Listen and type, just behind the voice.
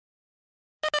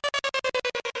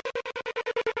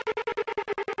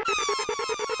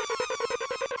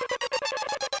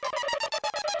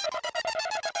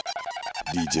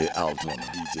DJ Alton.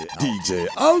 DJ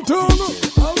Alton.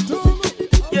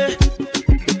 Yeah.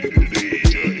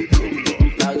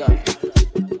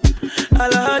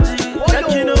 Alhaji, like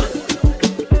you know.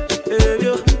 Hey,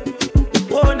 yo.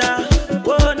 Oh, na,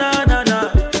 na, na.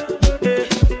 Hey.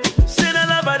 See the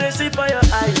love I dey see by your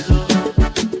eyes, oh.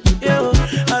 Yo,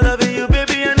 I love you,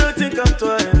 baby, I don't think I'm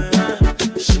twice.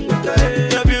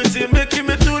 Your beauty making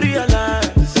me to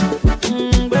realize.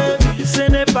 Baby, say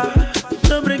never,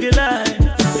 don't bring it light.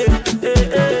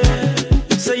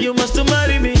 Say you must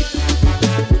marry me.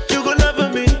 You go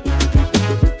love me.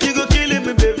 You go kill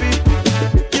me, baby.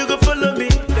 You go follow me.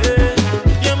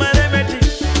 You're my remedy.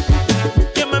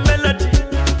 You're my melody.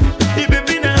 You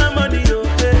baby na harmony, oh.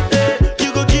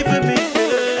 You go give me,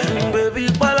 baby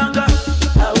Palanga.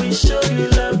 I will show you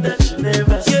love that you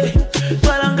never see.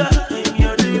 Palanga,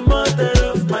 you're the mother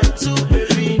of my two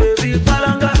baby. Baby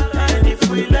Palanga, and if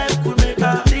we like, we make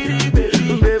a titty,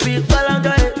 baby. Baby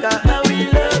Palanga, I will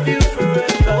love you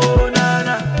forever. Oh na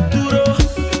na, duro,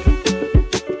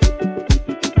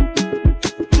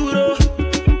 duro,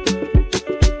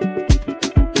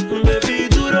 baby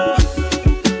duro,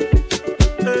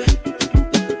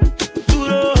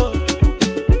 duro,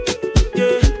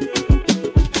 yeah.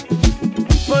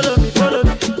 Follow me,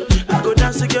 I go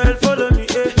dance, girl, follow me,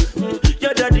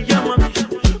 your daddy, your mommy,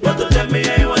 but don't tell me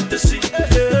I want to see,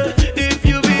 if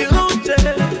you be haunted,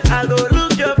 I go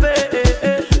look your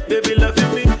face, baby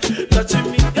loving me, touching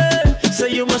me, say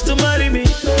you must marry me,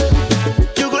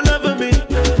 you go love me,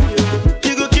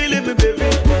 you go kill me, baby,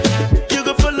 you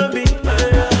go follow me,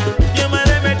 you're my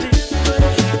remedy,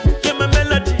 you're my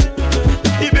melody,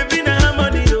 you baby na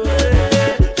harmony,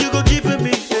 you go give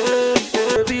me,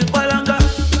 baby Palanga,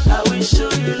 I will show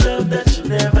you love that you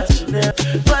never.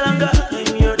 Palanga,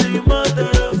 you're the mother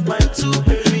of my two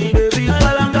baby. Baby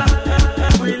Palanga,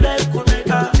 we like we make a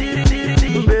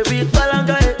diddy. Baby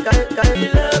Palanga, I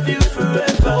love you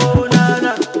forever. Oh na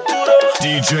na,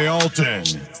 DJ Alton.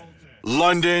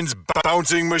 London's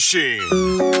bouncing machine.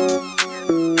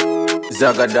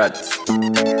 Zagadat.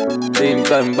 Same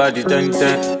time body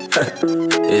 10-10.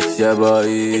 It's your boy.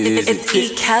 It's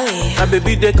E. Kelly. My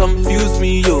baby, they confuse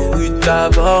me, yo, with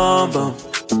that bomb bomb.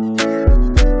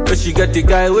 But she got the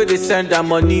guy where they send her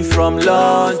money from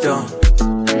London.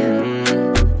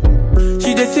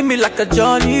 She they see me like a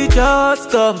Johnny just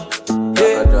come.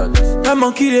 Hey. My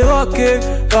monkey they walk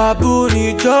it, baboon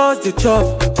he just the chop.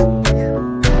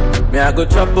 Me I go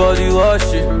chop all the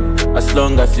washing, as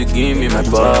long as you give me my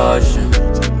passion.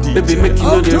 Baby make you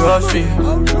know the rush me,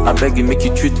 I beg you make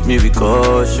you treat me with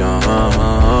caution.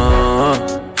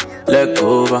 Leg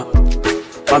over,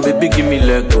 my baby give me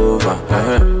leg over.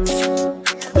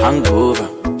 Hangover,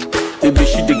 baby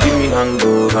she dey give me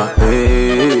hangover.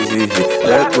 Hey,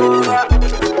 leg over,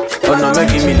 oh no make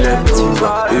give me leg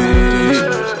over. Hey,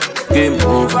 game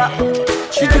over,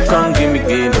 she dey come give me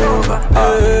game over.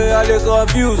 Hey, I dey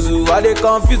confuse you, I dey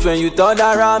confuse when you turn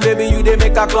around, baby you dey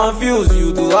make her confuse.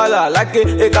 You do all I like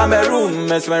a Cameroon,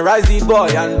 mesmerize the boy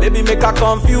and baby make her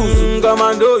confuse.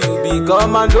 Commando, you be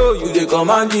commando, you dey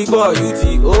command the boy, you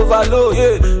the overload.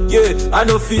 Yeah, I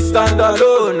no fit stand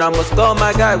alone. I must call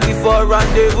my guy, we for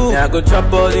rendezvous. Yeah, I go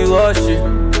chop all the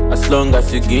washing, as long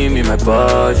as you give me my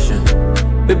passion.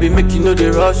 Baby, make you know they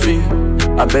rush me,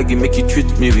 I beg you make you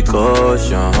treat me with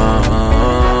caution.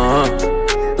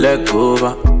 Leg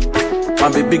over, my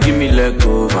baby give me leg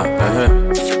over.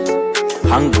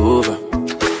 Hangover,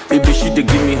 baby she dey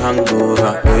give me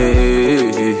hangover.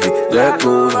 Hey, leg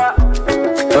over,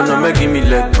 oh no make give me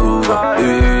leg over.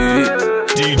 Hey,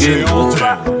 DJ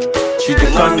Alton. she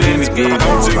dey come give me game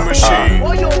Bouncing over. machine.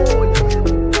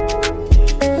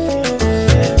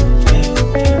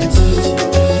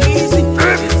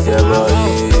 It's your boy.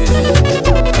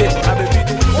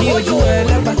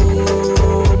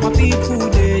 My people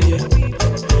dead, yeah.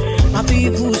 My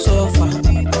people suffer.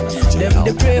 Them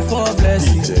they pray for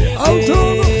blessing. My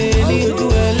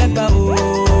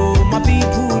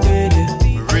people dead, yeah.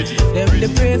 Them they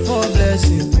pray for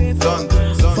blessing.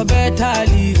 For better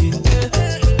living.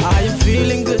 I am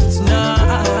feeling good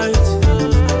tonight.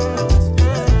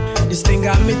 This thing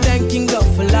got me thanking God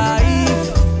for life.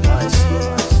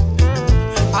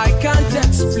 I can't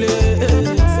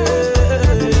explain.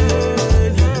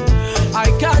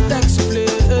 I can't explain.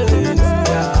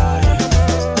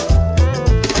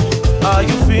 Are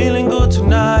you feeling good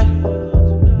tonight?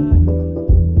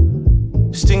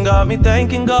 This thing got me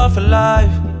thanking God for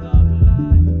life.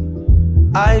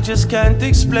 I just can't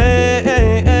explain.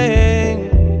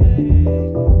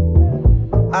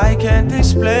 I can't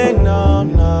explain, no.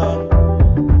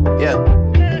 Yeah,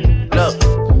 look.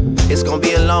 It's gonna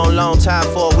be a long, long time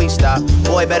before we stop.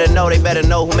 Boy, they better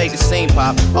know who made the scene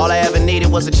pop. All I ever needed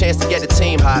was a chance to get the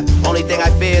team hot. Only thing I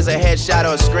fear is a headshot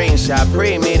or a screenshot.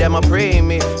 Pre-me, them a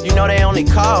pre-me. You know they only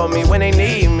call me when they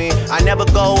need me. I never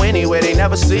go anywhere, they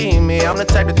never see me. I'm the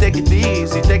type to take it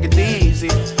easy, take it easy.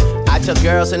 I took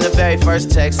girls in the very first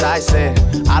text I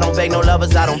sent. I don't beg no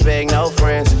lovers, I don't beg no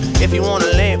friends. If you wanna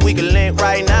link, we can link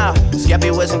right now.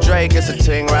 Skeppy, Wiz, and Drake, it's a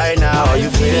ting right now. Are you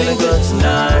feeling good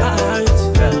tonight?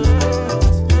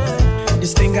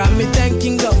 This thing got me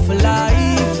thanking God for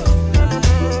life.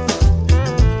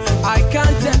 I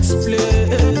can't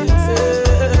explain.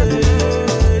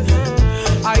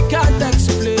 I can't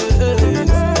explain.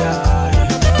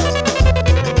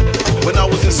 When I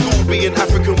was in school, being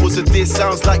African was a diss.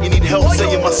 Sounds like you need help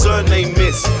saying my surname,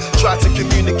 miss. Try to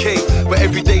communicate, but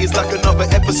every day is like another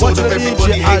episode of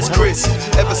Everybody Hates Chris.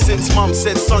 Ever since mum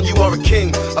said, son, you are a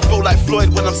king, I feel like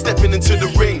Floyd when I'm stepping into the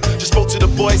ring. Just spoke to the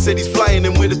boy, said he's flying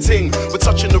in with a ting. We're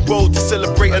touching the road to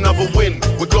celebrate another win.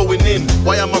 We're going in.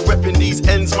 Why am I repping these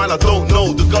ends, man? I don't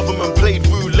know. The government played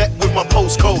roulette with my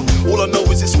postcode. All I know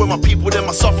is it's where my people, them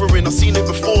are suffering. I've seen it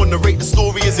before, narrate the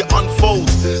story as it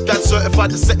unfolds. Dad certified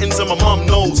the settings and my mum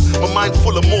knows. My mind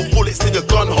full of more bullets than your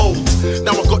gun holds.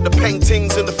 Now I got the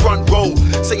paintings in the front row,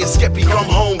 saying Skeppy, come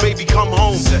home, baby, come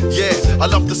home. Yeah, I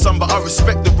love the sun, but I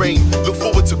respect the rain. Look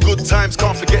forward to good times,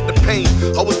 can't forget the pain.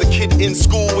 I was the kid in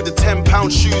school with the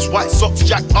 10-pound shoes, white socks,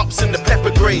 jacked ups, and the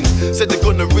pepper grains. Said they're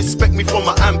gonna respect me for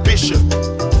my ambition.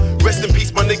 Rest in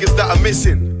peace, my niggas that are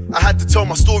missing. I had to tell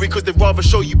my story cause they'd rather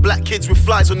show you black kids with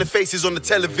flies on their faces on the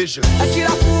television.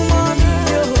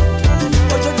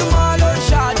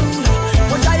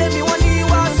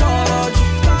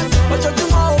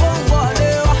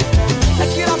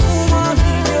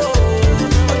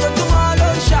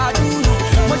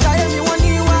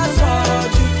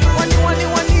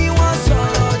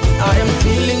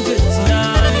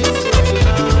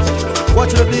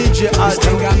 Watch the DJ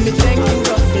Alton. Got me thinking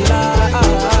of life.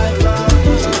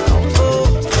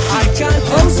 I can't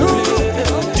explain.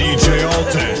 DJ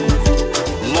Alton,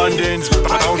 London's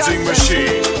bouncing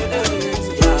machine.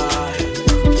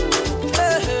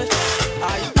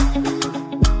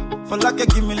 For like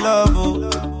give me love, oh.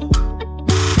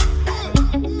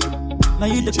 Now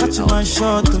you the catch my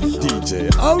shot, oh. DJ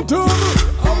Alton.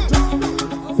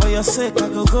 For your sake, I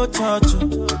go church, oh.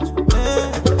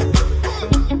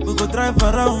 We go drive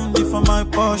around for my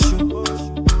Porsche.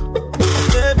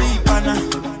 Baby pana,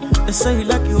 they say you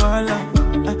like you all,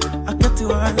 I get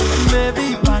you all.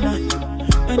 Baby pana,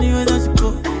 anywhere that you go,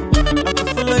 I can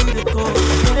follow you to go.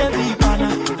 Baby pana,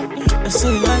 they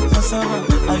say you like cassava,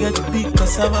 I get to be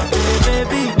cassava.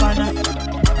 Baby pana,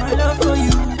 my love for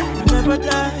you will never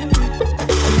die,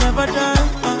 will never die.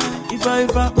 If I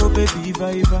ever, oh baby, if I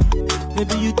ever,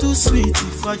 baby you too sweet,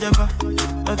 if I ever,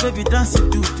 oh baby dance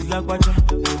it to the lagwaja.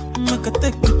 Make a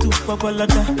take you to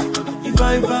Babalada. If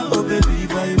I ever, oh baby,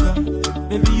 if I ever,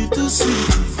 baby you too sweet,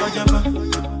 if I ever,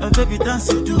 oh baby dance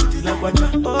it to the lagwaja.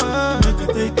 Oh, make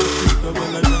a take you to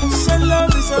Babalada. So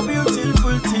love is a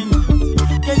beautiful thing.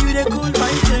 Yeah, you they cool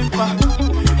my temper.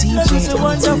 Love is a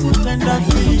wonderful tender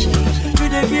feeling. You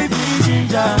they give me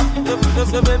ginger.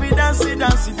 So baby dance it,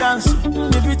 dance it, dance it.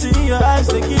 The beauty in your eyes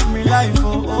they give me life.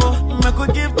 Oh oh, I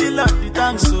could give the Lord the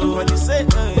thanks. So for the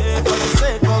sake, for the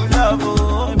sake of love.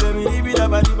 Oh baby, leave it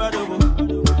up, leave it up.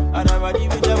 I never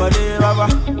give it up, oh,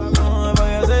 for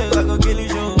your sake I could kill you.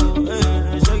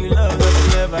 Show you love that you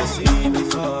never seen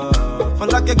before. For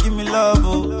like you give me love.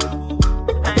 Oh,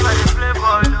 and you the play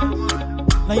ball.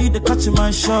 Oh. Now you the catch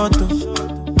my shot, oh.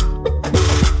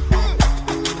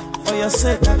 For your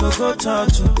sake, I go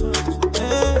church, oh.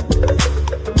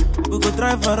 We go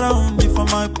drive around for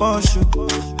my Porsche.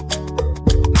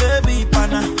 Baby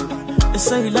pana, they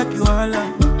say you like you all,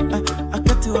 I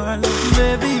get you all.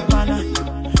 Baby pana,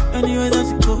 anywhere that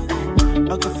you go,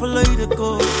 I can follow you to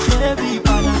go. Baby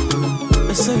pana,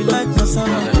 they say you like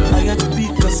cassava, I get to be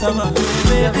cassava.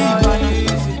 Baby pana,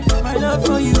 my love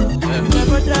for you will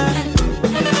never die.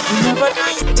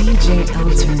 DJ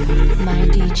Alton, my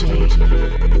DJ,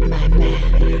 my man.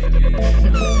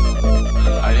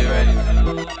 Are you ready?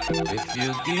 If you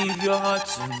give your heart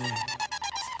to me,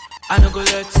 I no go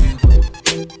let you go.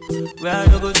 Where I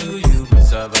no go do you,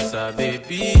 basa basa,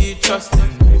 baby, trust in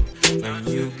me. When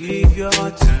you give your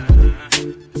heart to me,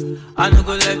 I no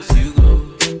go let you go.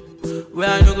 Where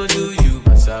I no go do you,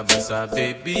 basa basa,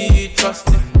 baby, trust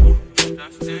in me.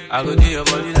 I go do your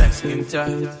body like skin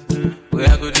tight. Where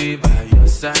I go do by your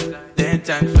side. 10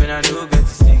 times when I don't get to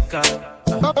stick out,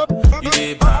 you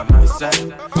dey by my side.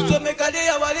 So make I do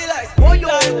your body like skin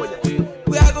tight.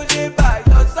 Where I go do by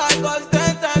your side. Cause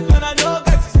 10 times when I don't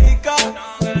get to stick out,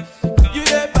 you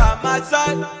dey by my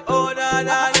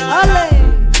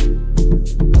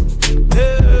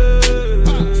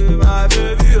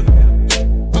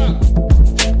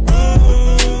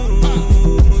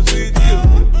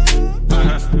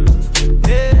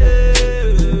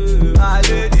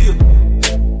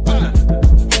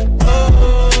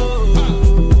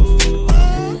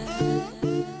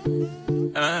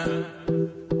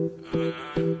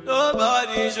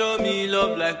show me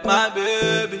love like my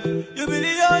baby. You be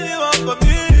the only one for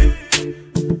me.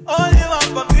 Only one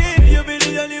for me. You be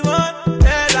the only one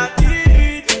that I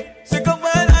need. Sick of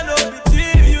when I know be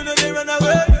cheap. You know they run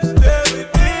away, you stay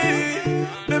with me.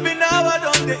 Baby, now I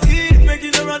don't they eat. Make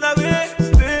you run away,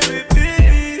 stay with me.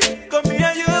 Come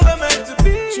here, you were meant to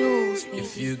be.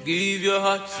 If you give your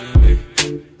heart to me,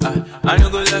 I no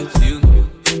go let you go.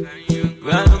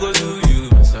 I no go do you,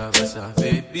 basa,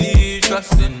 baby,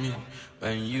 trust in me.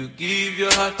 When you give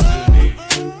your heart to me,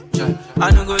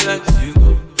 I no go let you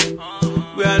go.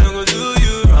 I no go do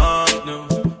you wrong, no,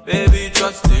 baby,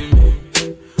 trust in me.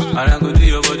 And I go do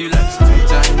your body like street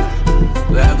time.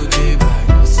 Where I go day by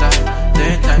your side.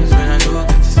 10 times when I don't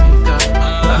get to see that.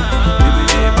 Baby,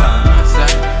 day by my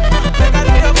side. Like I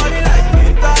do your body like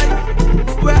street time.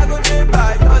 Where I go day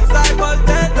by your side. Cause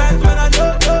 10 times when I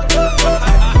don't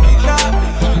see that.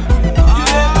 You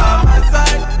day by my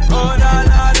side. Oh, na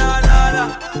na na na na.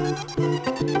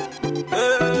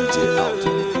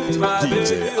 DJ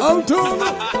Alton.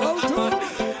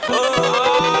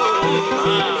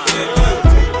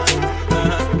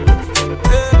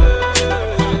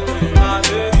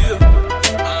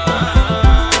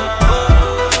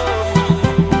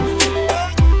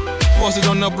 Posted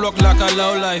on the block like a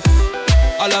low life.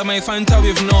 I like my Fanta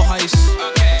with no ice.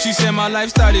 She said my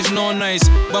lifestyle is no nice,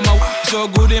 but my so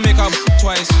good they make up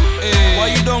twice. Hey. Why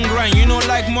you don't grind? You don't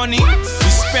like money? We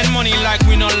spend money like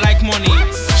we don't like money.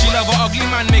 She love an ugly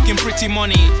man making pretty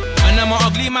money, and I'm an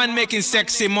ugly man making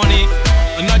sexy money.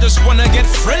 And I just wanna get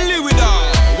friendly with her.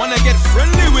 Wanna get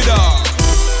friendly with her.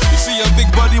 You see a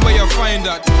big body where you find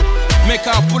that. Make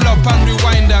her pull up and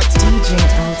rewind that.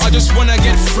 I just wanna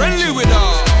get friendly with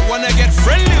her. Wanna get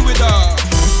friendly with her.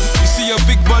 You see a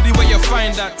big body where you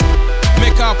find that.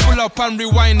 Make her pull up and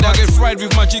rewind that. Get fried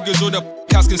with my jiggers so the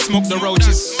cats can smoke the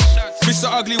roaches. Mr.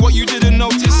 Ugly, what you didn't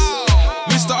notice.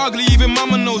 Mr. Ugly, even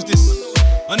mama knows this.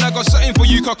 And I got something for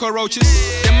you cockroaches.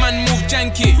 The man move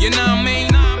janky, you know what I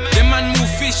mean? The man move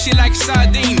fishy like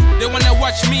sardine. They wanna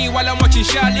watch me while I'm watching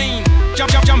Charlene.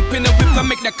 Jump in the whip and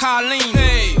make the car lean.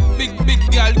 Hey, big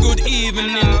girl, good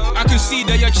evening. I can see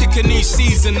that your chicken needs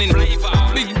seasoning.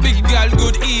 Big girl,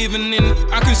 good evening.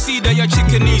 I can see that your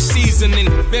chicken needs seasoning.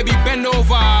 Baby, bend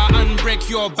over and break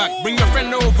your back. Bring your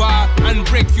friend over and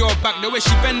break your back. The way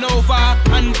she bend over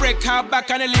and break her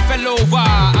back, I nearly fell over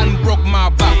and broke my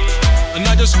back. And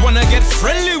I just wanna get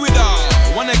friendly with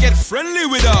her. Wanna get friendly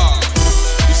with her.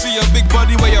 You see a big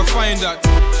body where you find that.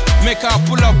 Make her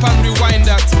pull up and rewind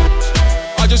that.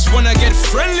 I just wanna get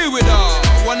friendly with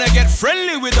her. Wanna get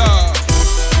friendly with her.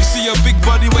 You see a big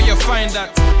body where you find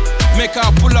that. Make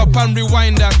her pull up and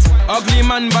rewind that. Ugly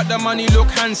man but the money look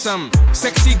handsome.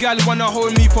 Sexy girl wanna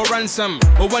hold me for ransom.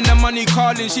 But when the money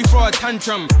calling she throw a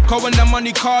tantrum. Cause when the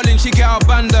money calling she get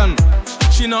abandoned.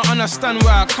 She don't understand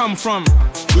where I come from.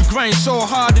 We grind so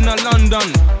hard in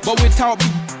London, but without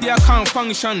I can't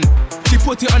function. She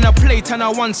put it on a plate and I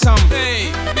want some. Hey,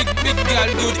 big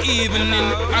girl, good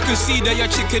evening. I can see that your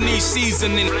chicken needs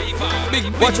seasoning. Big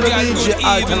girl, good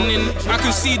evening. I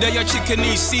can see that your chicken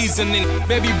needs seasoning.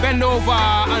 Baby, bend over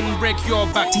and break your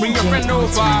back. Bring your friend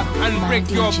over and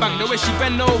break your back. The way she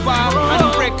bend over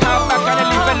and break her back and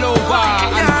then fell over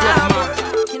and broke my.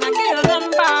 Can I get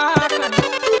them back? Can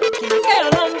I get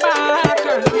them back?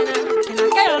 Can I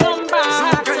get them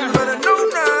back?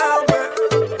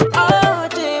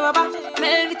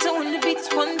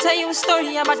 Tell you a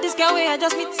story about this girl where I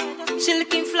just meet. She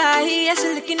looking fly, yeah,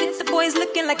 she looking at the boys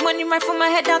looking like money right from my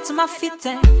head down to my feet.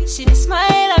 She just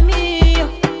smile at me, I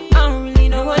don't really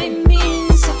know what it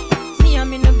means. Me,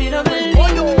 I'm in a bit of a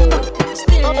limbo.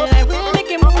 Still, I will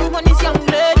make a move on this young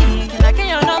lady. Can I get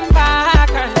your number,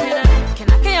 girl? Can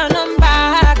I get your number,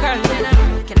 girl?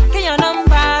 Can I get your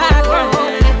number, girl?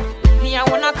 Me, I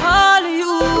wanna call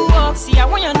you up. See, I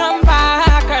want your number,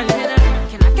 girl.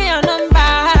 Can I get your number?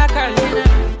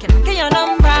 Your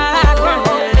number,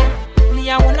 girl. Me,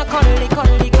 I wanna call it.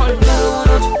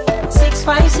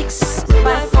 656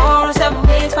 547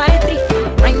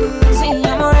 853. Ring, see,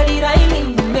 I'm already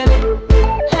dialing, baby.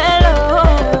 Hello,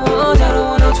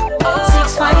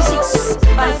 656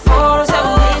 547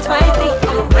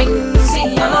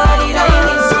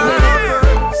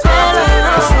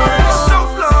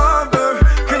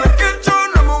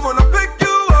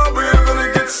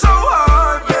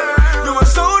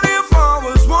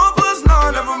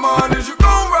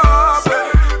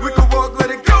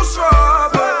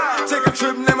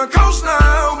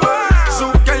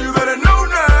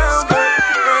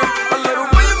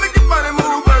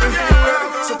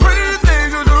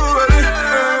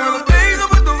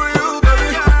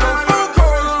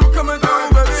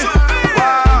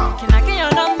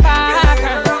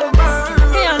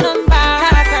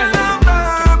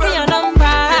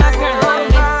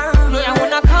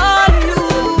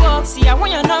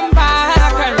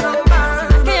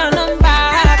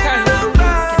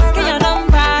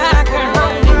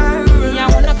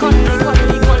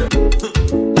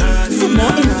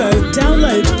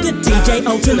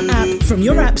 from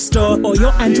your App Store or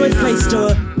your Android Play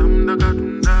Store.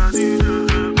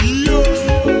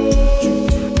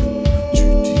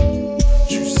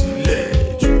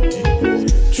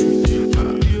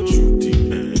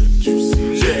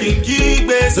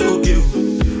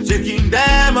 Shaking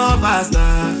them off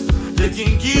faster.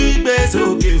 Shaking keep it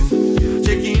so cute.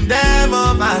 Shaking them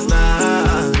off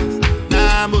faster.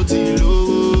 Namotilo,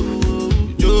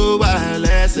 Jo wa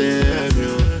lese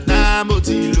mio.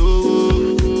 Namotilo,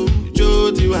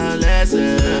 Jo ti wa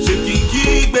lese. Shaking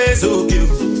keep it so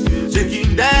cute.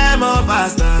 Shaking them off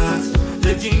faster.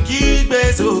 Shaking keep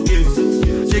it so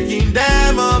cute. Shaking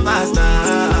them off faster.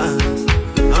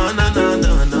 Oh no no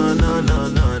no no no no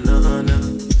no no no.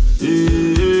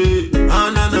 Oh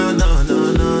no no no no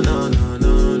no no no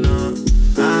no no.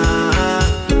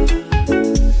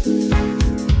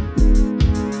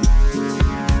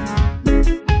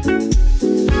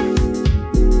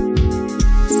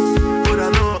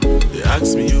 They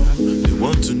ask me you, they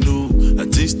want to know.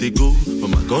 Artists they go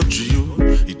from my country you.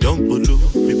 It don't follow,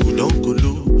 people don't go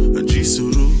low. And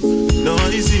Jisuru, no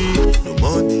easy, no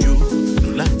money you, no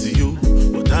like to you.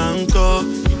 But anchor,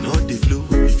 you know the flow.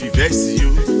 If you vex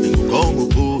you, then go come up,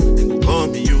 then go call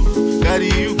me you. Carry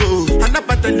you go. I'm not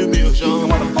telling me oh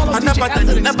shama. I'm not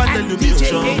telling me oh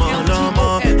shama.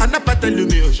 I'm not telling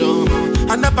me oh shama.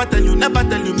 I'm not telling me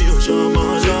oh shama.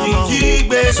 Shaking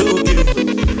keep so cute.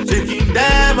 Shaking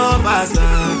them off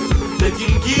faster.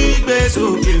 Shaking keep so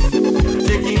cute.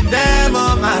 Shaking them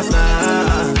off faster.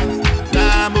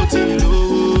 Namotilo,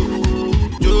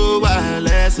 Jo wa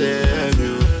lese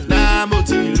mio.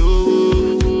 Namotilo,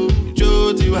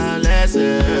 Jo ti wa lese.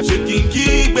 Shaking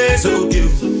keep so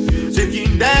cute.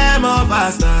 Shaking them off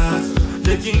faster.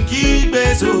 Shaking keep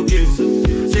it so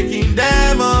cute. Shaking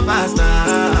them off faster.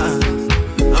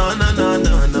 Oh no no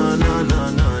no no no no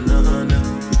no no no.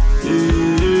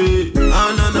 Oh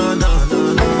no no no no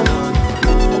no no.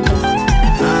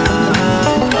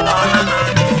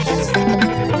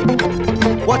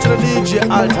 Watch the DJ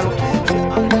Alton.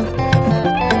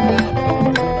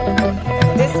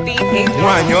 This beat ain't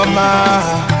Wanyoma,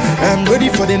 I'm ready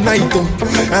for the night, oh.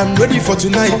 I'm ready for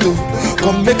tonight, oh.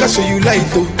 Come make us show you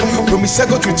light, oh. Promise I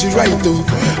go treat you right, oh.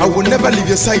 I will never leave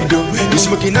your side, oh. You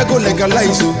smoking, I go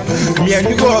legalize, oh. Me and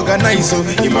you go organize, oh.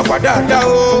 In my quadada,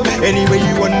 oh. Anyway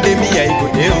you want me, I go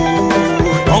there, oh.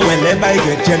 Oh, whenever I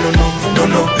get no, no, no,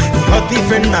 no. Not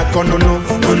even na kono, no,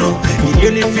 no, no.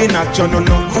 Anything na chono,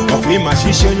 no. Of him, I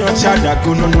should show your child,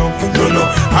 no, no, no, no.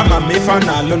 I'm a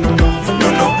mefana, no, no, no,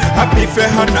 no. Happy fair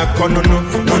hana kono, no,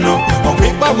 no, no. Oh, we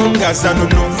bamungaza, no,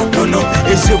 no, no, no.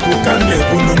 It's you who can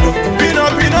live, no, no. Pino,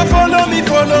 follow me,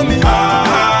 follow me.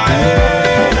 Ah,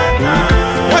 hey, na, na.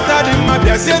 What are the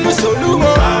mabias in the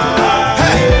solumo?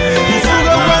 Hey, if you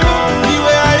go on, the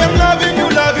way I am loving you,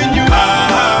 loving you.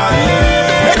 Ah, hey.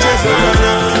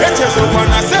 Eches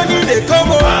okwana seni de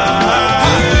komo.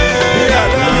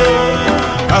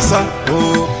 Asa,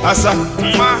 oh, asa.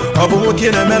 Obu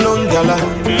moke na melongala.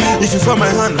 If you for my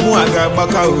hand, mu aga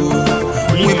baka o.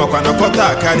 Mwi makwana kota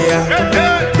akaria.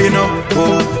 Pino,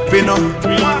 oh, pino.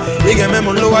 Ige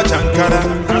memo lowa chankara.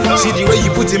 See the way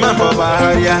you put him up for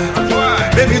Baharia.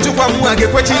 Baby, you come mu age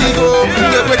kwechirigo.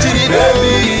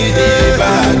 Baby, the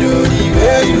bado, the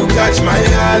way you catch my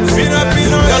heart.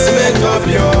 Just make up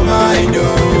your mind,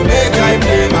 oh. Make I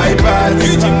play my part.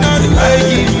 I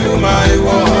give you my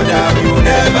word, I will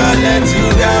never let you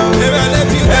down.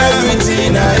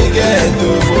 Everything I get,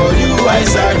 oh, for you I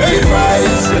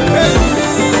sacrifice.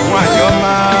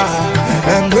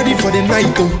 I'm ready for the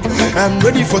night, oh. I'm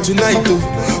ready for tonight, oh.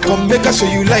 Come make us show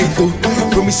you light, oh.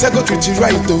 Promise I go treat you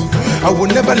right, oh. I will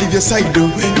never leave your side, oh.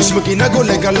 You smoking, I go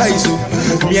legalize, oh.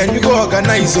 Me and you go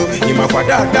organize, oh. In my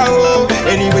quadada, oh.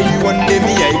 Anyway you want me,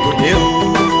 I go there,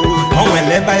 oh. Oh,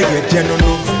 whenever I get no,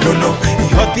 no, no, no.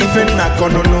 Hot even na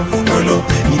kono, no, no, no.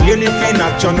 Anything na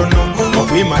chono, no. Of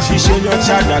him, I show your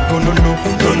child, go, no, no,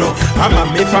 no, no. I'm a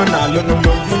mefana, no, no,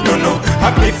 no, no.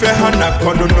 Happy fair hana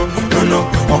kono, no, no, no.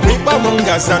 Of him,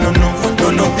 bamungaza, no, no, no,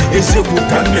 no. It's you who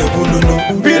can live, no, no.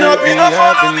 Pino,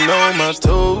 follow me. On my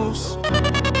toes.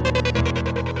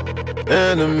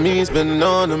 Enemies been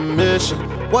on a mission.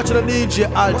 Watch the DJ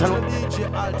Alton.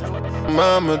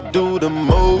 Mama do the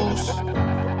most.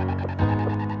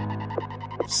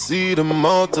 See them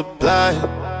multiply.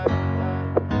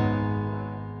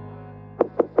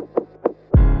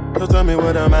 So tell me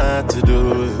what am I to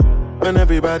do when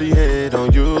everybody hate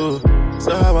on you?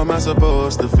 So how am I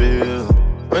supposed to feel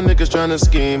when niggas tryna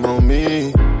scheme on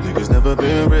me? Niggas never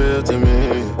been real to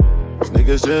me.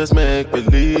 Niggas just make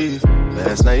believe.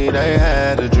 Last night I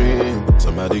had a dream.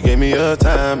 Somebody gave me a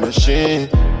time machine.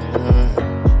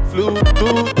 Flew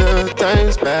through the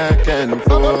times back and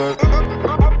forth.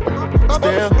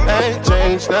 Still ain't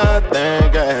changed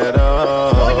nothing at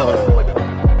all.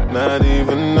 Not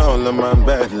even all of my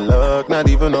bad luck. Not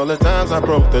even all the times I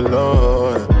broke the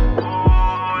Lord.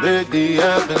 Lately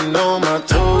I've been on my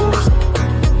toes.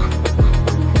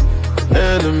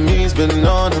 Enemies been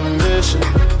on a mission.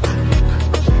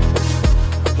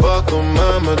 Fuck 'em,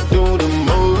 I'ma do the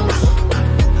most.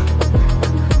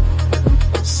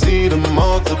 See them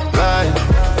multiply.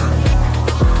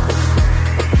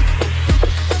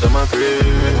 To my crib,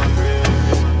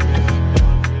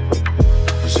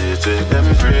 she take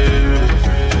them crib.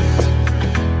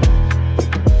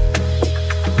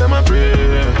 To my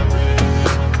crib,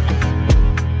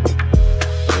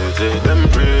 she take them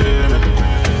crib.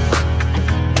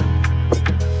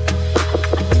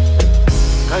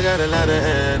 I got a lot of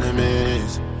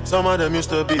enemies. Some of them used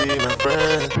to be my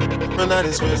friends, but now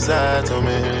they switch sides on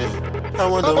me. I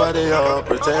wonder why they all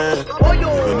pretend,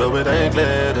 even though it ain't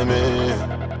clear to me.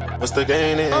 What's the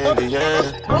gain in the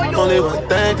end? Only one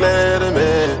thing clear to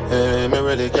me. Me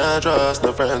really can't trust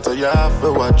no friends, so you have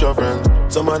to watch your friends.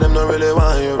 Some of them don't really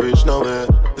want you reach nowhere.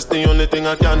 It's the only thing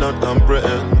I cannot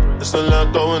comprehend. There's a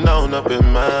lot going down up in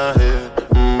my head.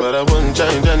 But I wouldn't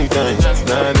change anything.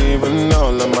 Not even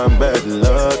all of my bad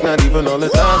luck. Not even all the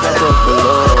times I broke the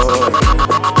Lord.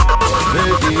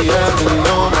 Lately I've been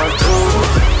on my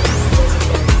toes.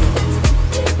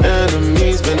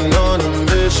 Enemies been on a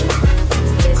mission.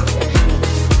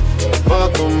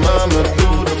 Fuck 'em, I'ma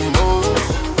do the most.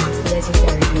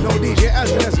 No DJ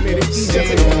Alton has made it easier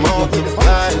for you to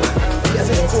multiply. He has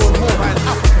his own mobile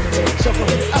app. So from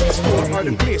the App Store or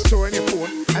the Play Store on your phone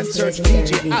and search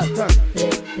DJ Alton.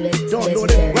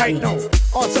 Download it right now.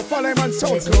 Also follow him on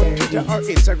SoundCloud, Twitter or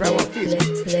Instagram or Facebook.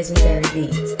 Legendary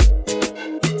beat.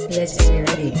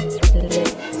 Legendary beat.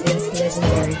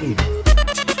 Legendary beat.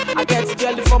 I get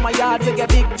jelly for my yard, we get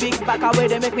big back away,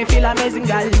 they make me feel amazing,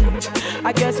 girl.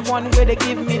 I guess one way they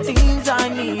give me things I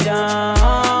need.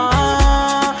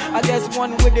 I guess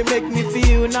one way they make me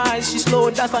feel nice. She slow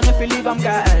dance and if you leave, I'm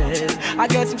girl. I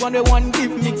guess one way one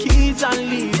give me keys and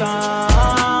leave.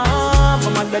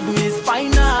 But my bed is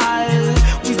final.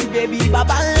 We see baby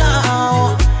baba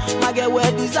now. My girl wear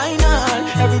designer.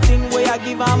 Everything way I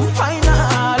give, I'm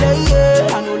final.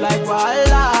 Yeah, I know like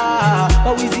voila.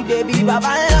 But we see baby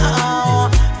baba now.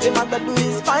 Say my bed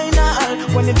is final.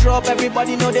 When it drop,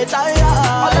 everybody know they tired.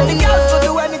 All of the girls go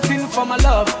do anything for my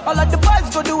love. All of the boys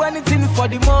go do anything for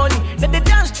the money. Then they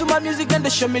dance to my music, then they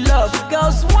show me love.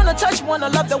 Girls wanna touch, wanna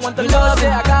love, they want the love. Say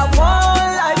I got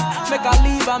one life, make I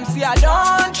leave, I'm see I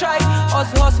don't try.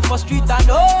 Hustle for street and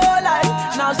no life.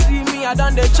 Now see me, I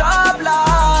done the job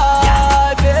life.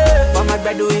 Yeah. But my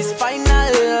bread is final.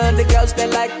 The girls they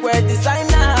like wear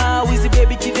designer. We see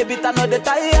baby kid a bit another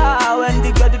tire. When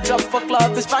the girl drop for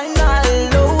club is final.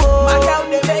 Oh. My girl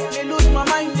they make me lose my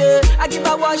mind. I give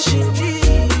her what she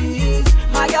needs.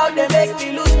 My girl they make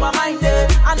me lose my mind.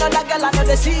 Another girl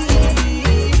another see.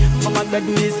 But my bread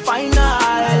is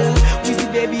final. We see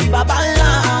baby baba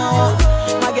now.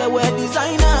 My girl wear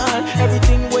designer.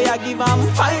 Everything way I give I'm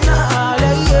final.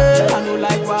 Yeah. I know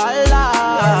like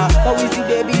voila. But we see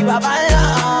baby baba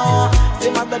now.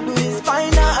 Say my bed is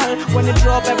final. When it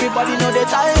drop, everybody know they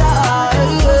tired.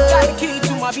 Got the key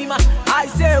to my beamer. I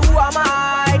say who am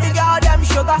I? The girl them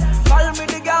sugar. Call me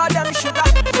the girl them sugar.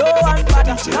 No one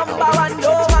matter. Number one,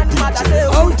 no one matter. Say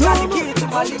who got the key to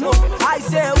my limo? I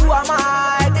say who am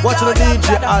I? Watch the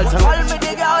DJ Alton. Call me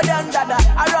the girl them dada.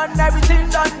 I run everything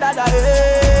done dada.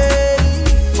 Hey.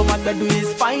 But my bed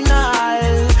is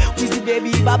final. We see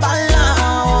baby baba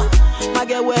now. My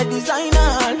girl wear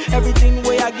designer. Everything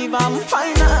way I give I'm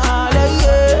final.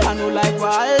 Yeah, I know like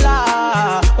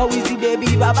voila. But we see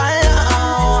baby baba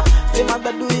now. Say my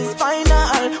bed is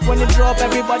final. When it drop,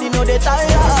 everybody know they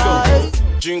tired.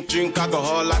 Drink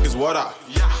alcohol like it's water.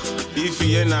 If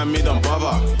he ain't not me, don't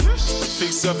bother.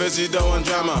 Fix your face, you don't want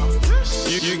drama.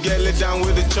 You get let down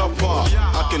with the chopper.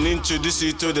 I can introduce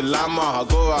you to the llama. I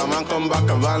go out, man, come back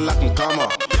and run like I'm comma.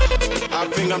 I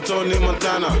think I'm Tony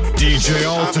Montana. DJ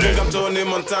Alton. I think I'm Tony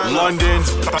Montana.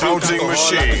 London's bouncing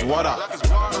machine. Water.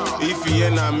 If he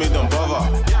ain't not me, don't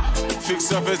bother.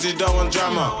 Fix your face, you don't want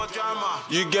drama.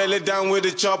 You get it down with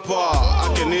the chopper.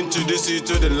 I can introduce you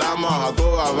to the llama. I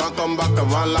go around, come back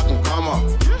and run like I'm comma.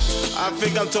 I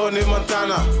think I'm Tony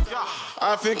Montana.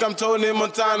 I think I'm Tony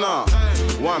Montana.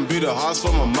 One build a house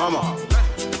for my mama.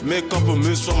 Make couple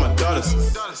moves for my daughters.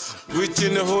 Reach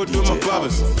in the hood with my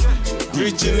brothers.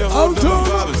 Reach in the hood with my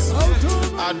brothers.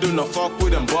 I do not fuck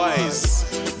with them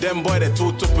boys. Them boy they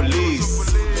talk to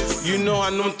police. You know I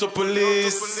know to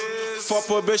police. For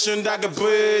probation, that get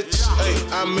bridge. Hey,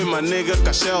 I'm in my nigga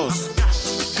Cashels.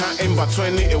 Counting by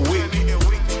 20 a week.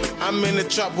 I'm in the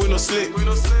trap with no sleep.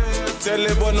 Tell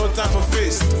it, but no time for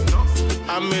fist.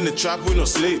 I'm in the trap with no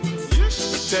sleep.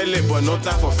 Tell it, but no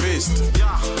time for fist.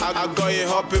 I got it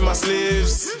up in my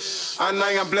sleeves. And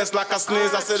I am blessed like a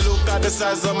sneeze. I said, look at the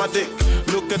size of my dick.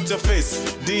 Look at your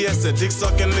face. DS a dick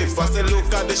sucking lips. I said,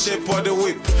 look at the shape of the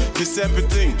whip. This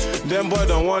everything. Them boy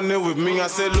don't want it with me. I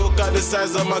said, look at the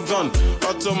size of my gun.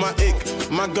 Automatic.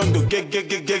 My gun go get.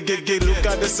 Look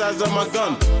at the size of my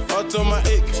gun.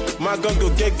 Automatic. My gun go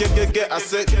get. I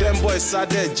said, them boys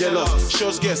sad, they're jealous.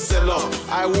 Shows get sell off.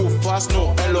 I will pass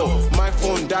no hello. My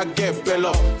phone that get bell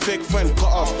up. Fake friend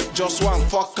cut off. Just one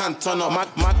fuck and turn up.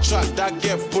 My track that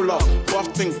get pull up. Buff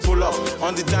thing pull up.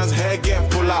 On the dance hair get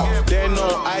pull out. They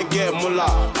know I get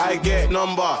mullah. I get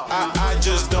number. I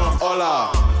just don't holla.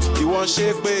 You want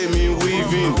shape baby, me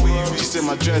weaving. She said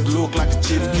my dread look like a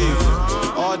cheap gift.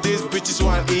 All these bitches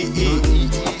want eat.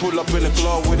 I pull up in the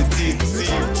club with the teeth.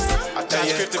 I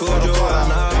charge 50 for the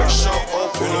collar. Shop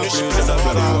open, this shit is a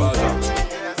water.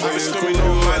 I'm screaming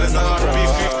no man, and I'm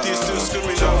B50 still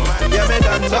screaming no man. Yeah, me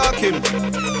done talking.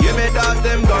 Yeah, me dog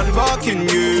them gun barking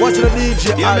you. Watch the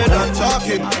DJ. Yeah, me done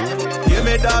talking. Yeah,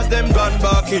 me dog them gun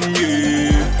barking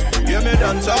you. Yeah, me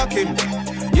done talking.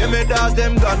 Yeah, me dog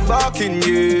them gun barking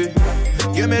you.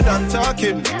 Yeah, me done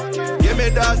talking. Yeah, me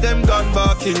dog them gun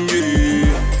barking you.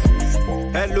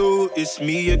 Hello, it's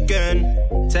me again.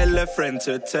 Tell a friend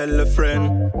to tell a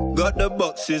friend. Got the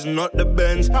boxes, not the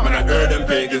Benz. Man, I heard them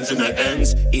pagans in the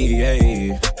ends.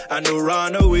 Yeah, I know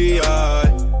run away,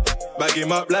 bag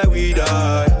him up like we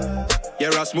die.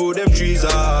 Yeah, I smoke them trees,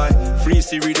 Free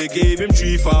Siri, they gave him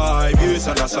 3-5. You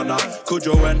sana.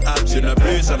 Kojo went abs in the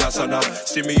place, sana.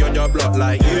 See me on your block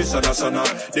like you, sana.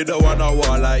 They don't wanna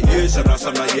war like you, sana.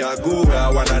 Yeah, I go where I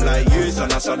wanna like you,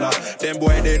 sana. Them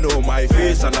boy, they know my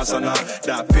face, sana.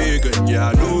 That pagan, yeah,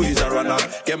 I know he's a runner.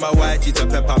 Get my white cheetah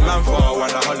pepper man for a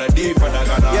wanna holiday for the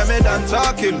Ghana. Yeah, me done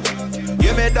talking.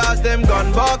 Yeah, me does them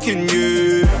gun barking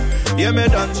you. Yeah, me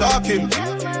done talking.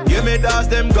 Yeah, me does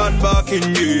them gun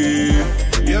barking you.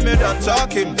 Yeah, me done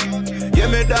talking. Yeah,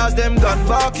 me does them gun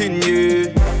barking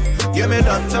you. Yeah, me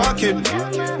done talking.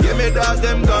 Yeah, me does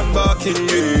them gun barking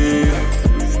you.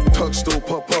 Touch still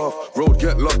pop off, road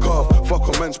get locked off. Fuck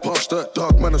a man's past that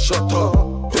dark man, I shut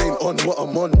up. They ain't on what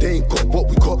I'm on, they ain't got what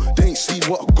we got. They ain't seen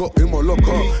what I got in my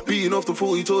locker. Beating off the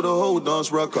 40 told the whole dance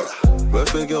rock up.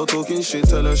 Birthday girl talking shit,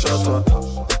 tell her shut up.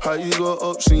 How you got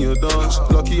up, seen your dance?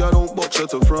 Lucky I don't box at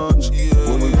the France.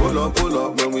 When we pull up,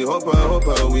 when we hop out.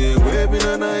 We ain't waving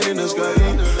a night in the sky.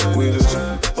 We just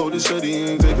hold it steady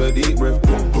and take a deep breath.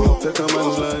 Take a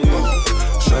man's like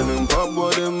shining pop,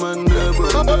 what them man there, bro.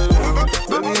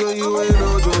 Baby girl, you ain't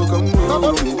no joke, I'm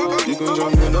wrong. You can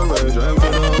jump in the right, drive to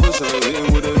the other side.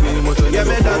 It wouldn't be much of yeah,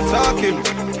 me done talking.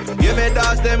 Yeah, me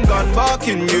does them gun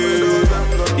barking you.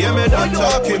 Yeah, me done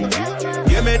talking.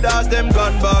 Yeah, me does them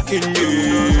gun barking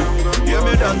you. Yeah,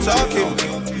 me done talking.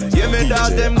 Yeah, me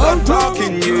does them gun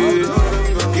barking you.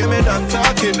 Yeah, me done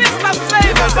talking. Mr.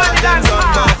 Flavor, body dance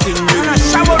barking you. And a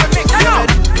shower of mix, you know.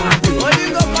 What you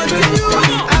gonna continue?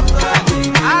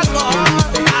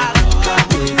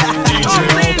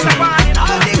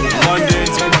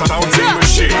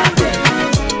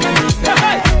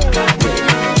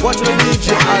 Watch the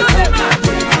DJ Alton.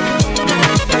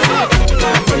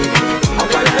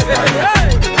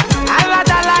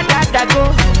 Alada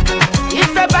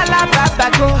Ife bala baba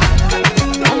go.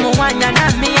 Omo wanya na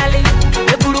miali.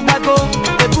 Eburu bago,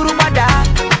 eburu bada.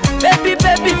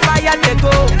 Baby fire they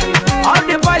go. All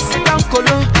the boys sit down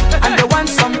colo and they want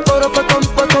some poro potom.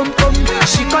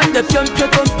 She con the pium.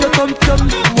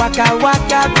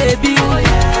 Waka baby.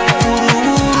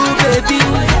 Uru baby.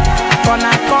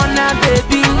 Corner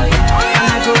baby. And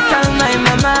I go tell my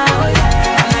mama.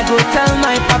 And I go tell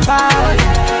my papa.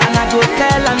 And I go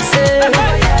tell and say,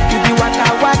 you be waka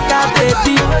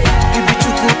baby. You be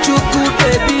chuku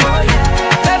baby.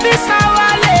 Baby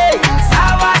sawale.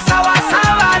 Sawale.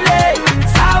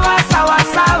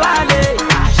 Sawale.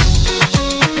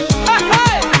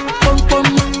 Hey. Pom.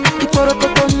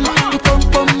 Iporokotom.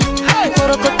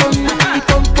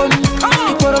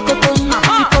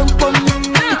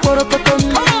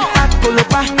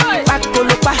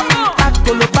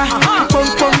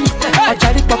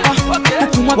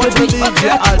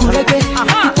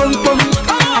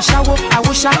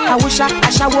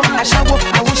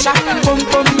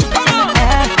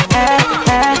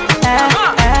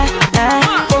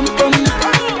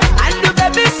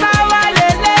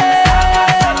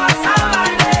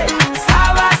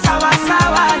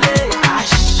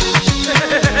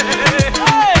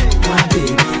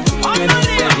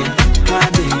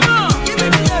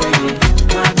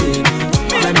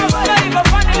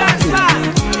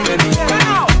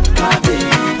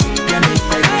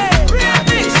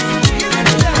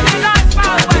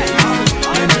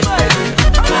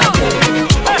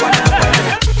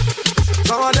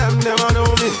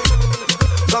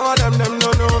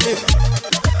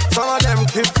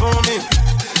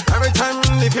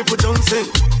 people jumping.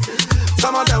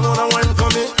 Some of them wanna wine for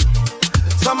me.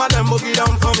 Some of them boogie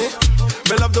down for me.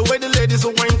 Me love the way the ladies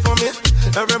will wine for me.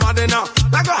 Everybody now,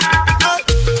 like a hey.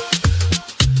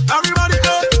 Everybody,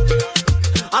 hey.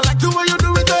 I like the way you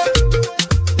do it, hey.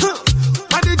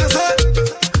 I did just say,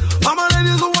 all my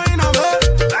ladies will wine on me.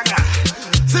 Like a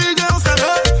see girls say,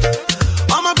 hey.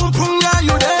 I'm a boom boom, yeah,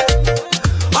 you there.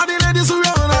 All the ladies who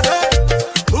run on there.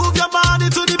 Move your body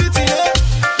to the beat, yeah.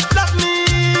 Love me,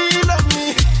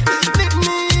 need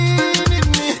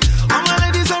me. All my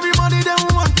ladies, everybody, they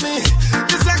want me.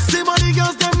 The sexy body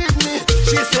girls, they need me.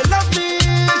 She say love me,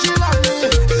 she love me.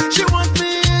 She want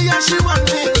me, yeah, she want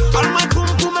me. All my boom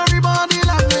boom, everybody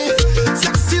love me.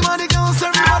 Sexy body girls,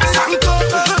 everybody sanko.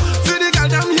 See the girl,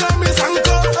 them hear me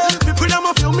sanko. People, them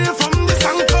a feel me from the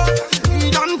sanko.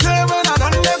 He don't care when I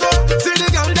done they go. See the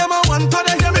girl, them a want to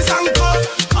they hear me sanko.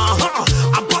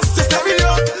 I bust the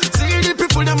stereo. See the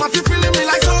people, them a feel feeling me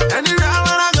like so. Anywhere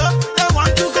when I go, they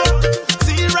want to go.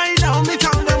 See right now, me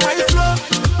count them way flow.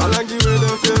 I like the way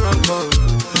they feel and fun.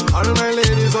 All my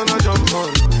ladies wanna jump on.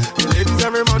 The ladies,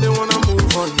 everybody wanna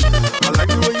move on. I like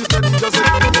the way you steady just a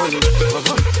move on.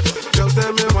 Girls,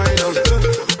 tell me why down.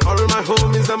 All my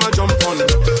homies, them a jump on.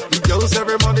 The girls,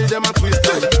 everybody, them a twist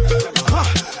on.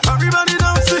 Everybody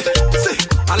dance, see.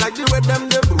 I like the way them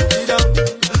they booty down.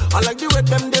 I like the way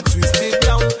them they twist it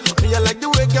down. Me, I like the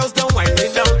way girls don't wind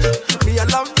it down. Me, I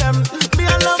love them.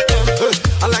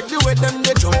 I like the way them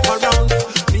they jump around.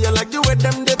 Me, I like the way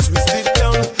them they twist it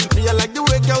down. Me, I like the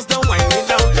way girls don't wind it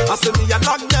down. I say me, I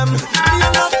love them. Me, I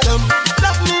love them.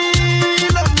 Love me.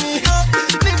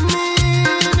 Need me.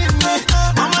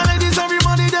 All my ladies,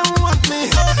 everybody, they want me.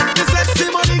 The sexy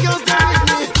body girls, they need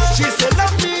me. She say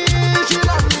love me, she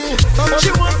love me.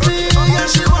 She want me, yeah,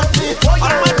 she want me. All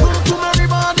my boom boom,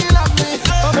 everybody love me.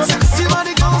 Sexy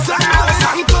body girls, everybody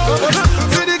sanko.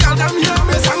 See the girl, them hear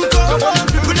me sanko.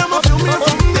 People, them a feel me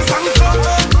from the sanko.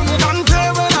 Don't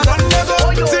care when I done they go.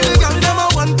 See the girl, them a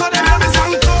want to they hear me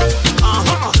sanko.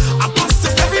 I bust the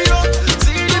stereo.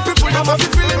 See the people, them a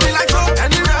feel feeling me like so.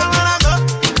 Anywhere when I go,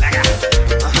 like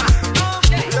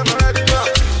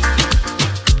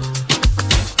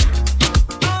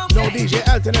Now DJ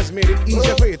Alton has made it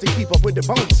easier for you to keep up with the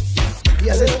bounce. He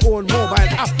has his own mobile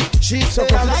app. She's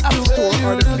up on the App Store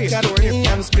or the Play Store.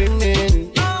 I'm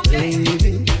screaming,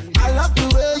 baby. I love the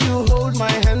way you hold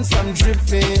my hands, I'm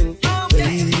dripping,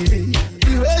 baby.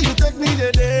 The way you take me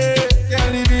today,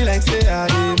 can't leave me like say I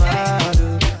am mad.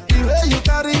 The way you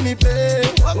carry me play,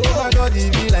 oh my God,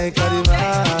 it be like I am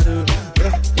mad.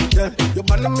 Yeah, you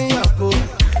burn me up, oh.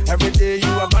 Every day you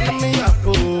are burning me up,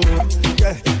 oh.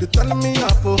 Yeah, you turn me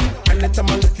up, oh. Anytime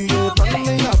I look at you, turn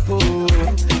me up, oh.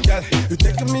 Yeah, you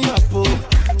taking me up, oh.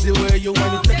 The way you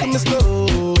want, you taking me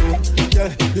slow.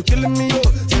 Yeah, you killing me, oh.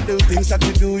 So the things that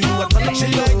you do, you are turning me. She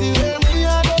like the way me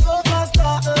I don't go faster.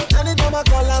 Anytime I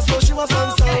call her, so she must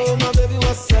answer. Oh my baby,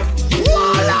 what's up? Yeah.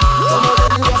 Oh my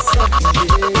baby, what's up?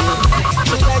 Yeah.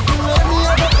 She like the way me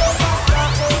I don't go faster.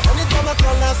 Anytime I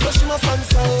call her, so she must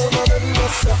answer. Oh my baby,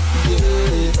 what's up?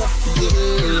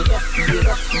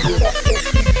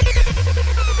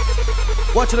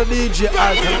 Watch the DJ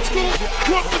Alton. Let's go.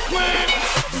 Drop the clan.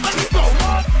 Let's go.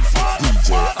 DJ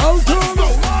Alton.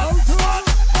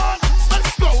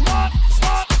 Let's go.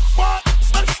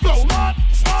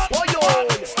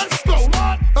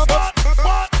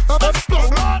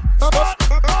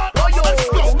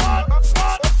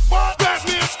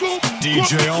 Let's go.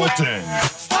 DJ Alton,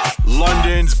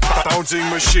 London's bouncing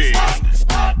machine.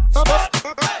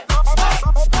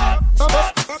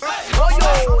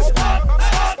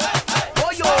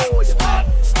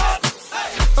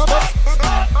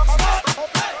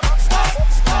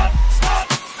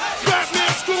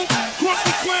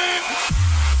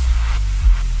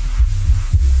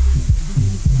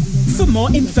 For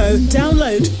more info,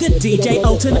 download the DJ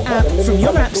Alton app from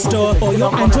your App Store or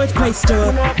your Android Play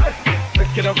Store.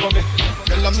 Pick it up for me.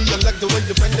 Tell me you like the way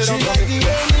you bend it up for me. She like the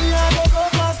way me I go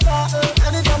faster.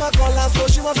 Anytime I call her, so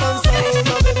she must answer. Oh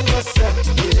my baby, what's up?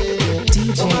 Yeah.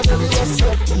 DJ Alton.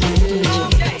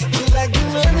 She like the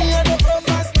way me I go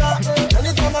faster.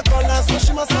 Anytime I call her, so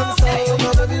she must answer. Oh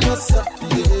my baby, what's up?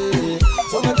 Yeah.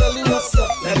 So I tell you what's up.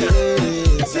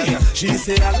 Yeah. See, she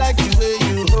say I like the way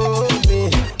you hold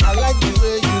me. I like the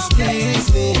way you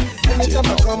squeeze me. Anytime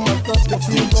I come and touch the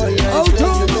few boy, you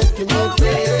making me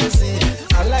crazy.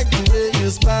 I like the way you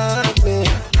spark me.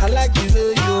 I like the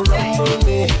way you rumble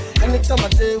me. Anytime I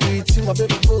day with you, my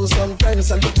baby boo.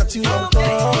 Sometimes I look at you, I'm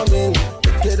coming.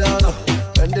 Pick it on,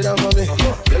 bend it on for me.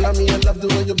 Tell me I love the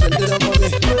way you bend it on for me.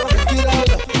 Pick it on,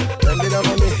 bend it on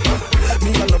for me.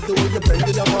 Me I love the way you bend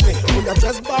it on for me. Oh, you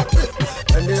just back it,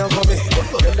 bend it on for me.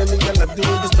 Tell me I love the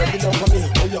way you bend it on for me.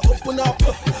 Oh,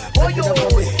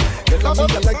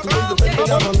 pretty, I like the way you bend it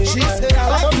down on me. She said, I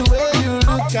like the way you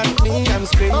look at me, I'm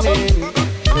screaming.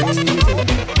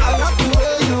 I like the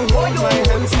way you hold my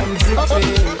hands, I'm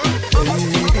dripping.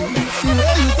 The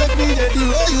way you take me there, the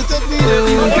way you take me there,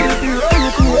 the way you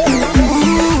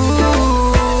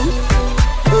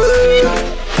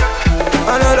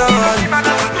another one.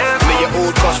 Me your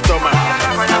old customer.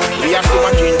 We have to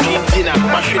watch in dinner.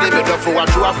 My shit is better for what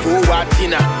you are for what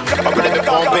dinner. I'm gonna be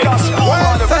complex.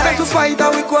 Start to fight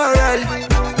and we quarrel.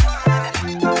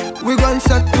 We gon'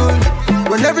 settle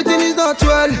when everything is not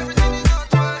well.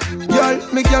 Girl,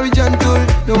 me carry gentle.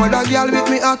 No other girl with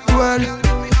me act well.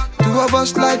 Two of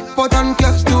us like pot and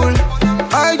kettle.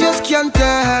 I just can't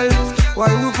tell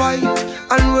why we fight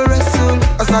and we wrestle.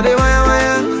 I saw the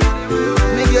wire.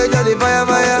 Me girl got the fire.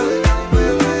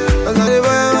 I saw the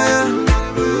wire.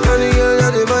 And the girl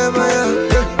got the fire.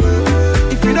 Yeah.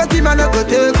 If you not keep, I not go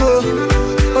take go.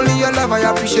 Only your love I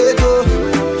appreciate go.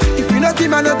 If you not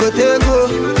keep, I not go take go.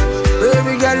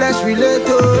 Baby girl, let's relate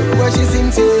to what she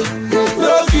sings say.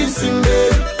 No kissing,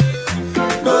 babe.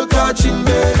 No touching,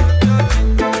 babe.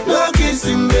 No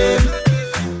kissing, babe.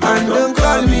 And don't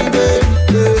call me, babe.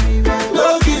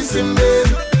 No kissing, babe.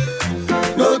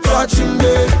 No touching,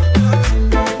 babe.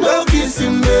 No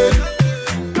kissing, babe.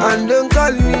 And don't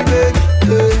call me, babe.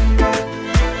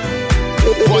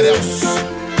 What else?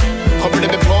 Come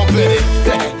let me pump it.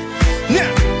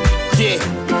 Now, yeah.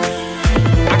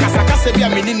 I say be a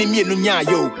minini me no nya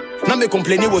yo. Na me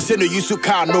complain was say no use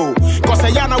car no. Cause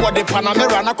I yana what the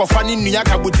Panamera na kofani nuya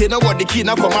kabute na what the key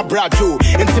na koma brajo.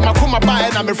 Enti makoma ba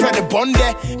na me friend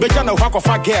bonde. Be jana wa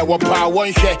kofa girl wa pa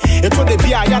one share. It to the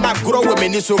be a yana grow with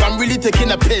me so I'm really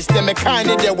taking a piss. Them me kind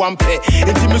of there one pay.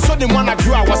 Enti me so the one I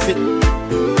grew I was it.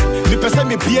 Me pese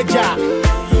me be a jar.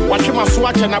 Watch my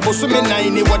swatch and I was so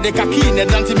many what the kaki and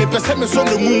dante me pese me so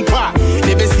the moon pa.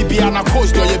 They be see be on a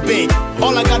coast or your bay.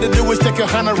 All I gotta do is take your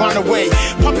hand and run away.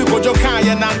 Papi go jo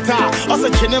kaya nanta. Also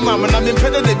chinema man I'm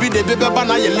impeded to be the baby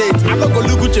bana you late. I don't go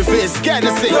look at your face. Scared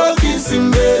to say no kissing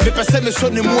me. Me pese me so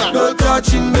the moon. No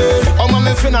touching me. Oh my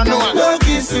me finna know. No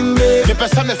kissing me. Me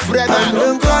pese me Fred.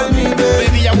 Don't call me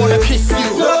baby I wanna kiss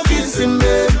you. No kissing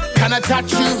me. Can I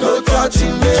touch you? No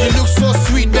touching me. You look so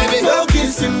sweet baby. No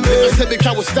kissing me. Me pese me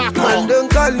can we start call. And don't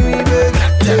call me baby.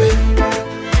 Damn it.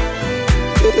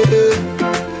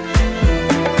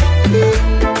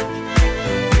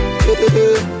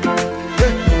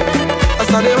 I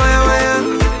saw the wire.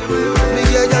 Me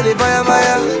girl got the fire.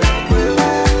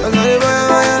 I saw the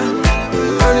wire.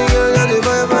 And the girl got the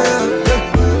fire.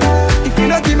 If you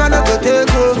not keep, I not go take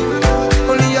go.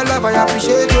 Only your love I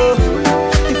appreciate go.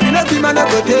 If you not keep, I not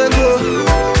go take go.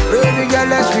 Baby girl,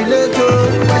 let's relate to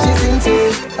what she sings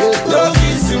say. No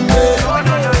kissing me,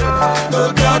 no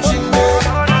touching me,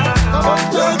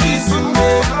 no kissing me,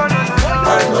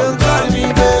 and don't call me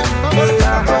babe.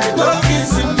 No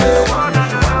kissing me,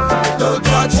 no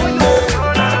touching me,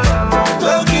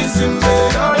 no kissing me,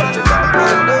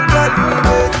 and don't call me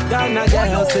babe. Ghana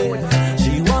girl say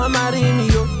she want marry me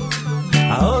yo. I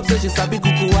hope so she sabi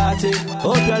kukuwache.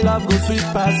 Hope your love go sweet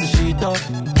past the sheet up.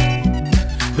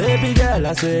 Baby girl,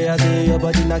 I say your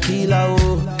body na killer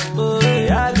oh. Oh,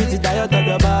 yeah, I get it diet of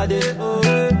your body. Oh,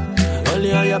 yeah.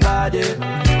 Only on your body.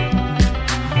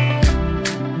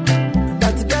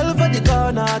 That girl for the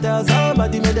corner, there's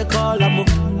somebody made a call. I'm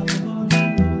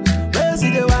see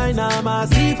the wine, I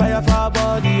see fire for her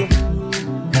body.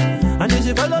 And if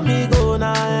she follow me, go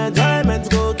now, enjoyment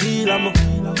go kill.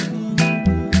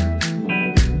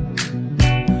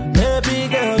 Baby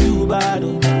girl, you bad.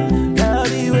 Girl,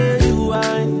 the way you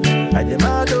whine, I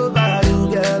demand over you,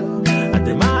 girl. I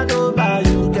demand over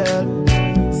you, girl.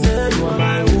 Say you are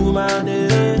my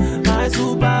woman, my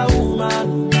superwoman.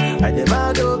 I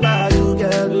demand over you,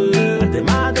 girl. I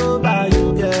demand over you,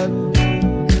 girl.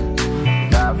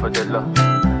 Die for the love,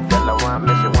 girl. I want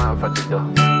me, she want for the dough.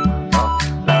 Oh,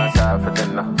 last half for the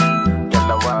no.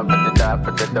 Girl, I want for the die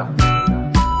for the dough.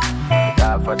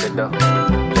 Die for the dough.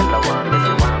 Girl, I want me,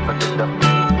 she want for the dough.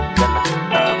 Girl,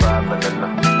 I die for the no.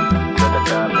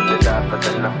 Die for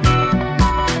the no.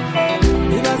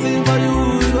 If I sing for you,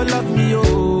 you gon' love me,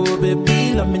 oh baby,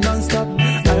 love me non-stop.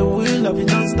 I will love you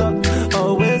non-stop.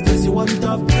 Always place you on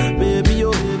top, baby,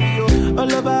 oh baby, oh.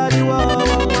 All over the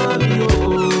world, want me, oh.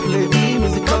 Play the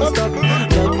music non-stop.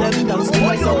 Let them dance to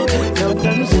my song. Let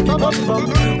them shake it bum bum,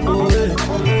 oh yeah.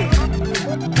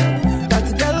 That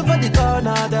girl for the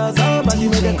corner, there's somebody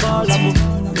make a call,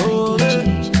 oh yeah.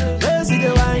 They see the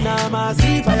wine, I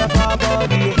see fire for her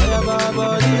body, fire for her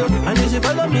body. And if she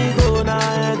follow me, go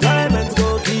now, enjoyment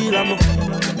go kill 'em.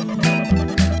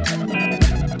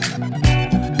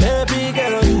 Baby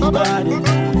girl, you body,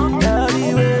 girl,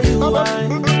 the way you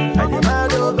whine, I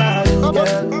demand over you,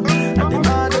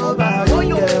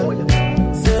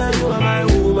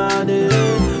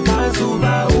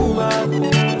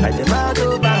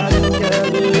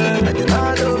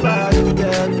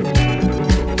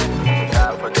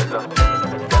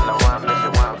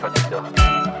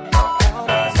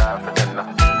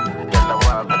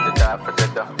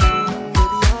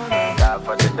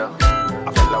 for the dough. I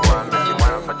feel like one, make you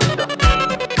one for the dough.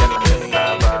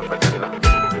 Die for the love.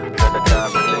 Die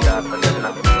for the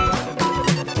love.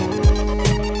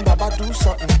 Baba do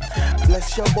something.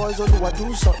 Bless your boys, or do I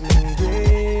do something?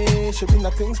 Yeah, should be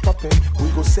nothing's popping. We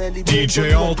go celebrate.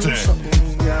 DJ Alton,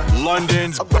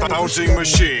 London's bouncing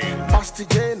machine. Past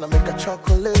again, I make a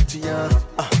chocolate, yeah.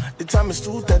 The time is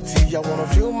 2:30. I wanna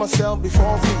feel myself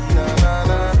before 3. Nah, nah,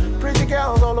 nah. Pretty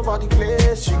girls all over the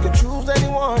place. You can choose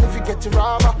anyone if you get your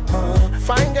rubber.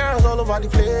 Fine girls all over the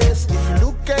place. If you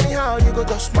look anyhow, you go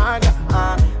just smile.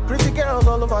 Pretty girls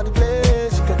all over the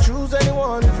place. You can choose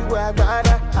anyone if you wear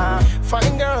better.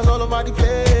 Fine girls all over the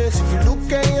place. If you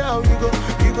look anyhow, you go.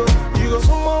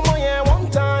 So mama, yeah, one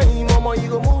time, mama, you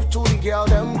go move to the girl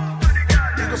them.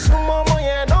 You go so mama,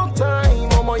 yeah, no time,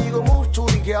 mama, you go move to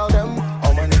the girl them.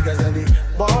 All my niggas and they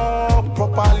ball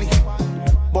properly.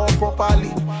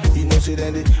 You know, see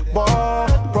then they ball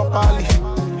properly.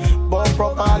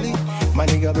 My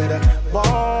nigga better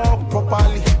ball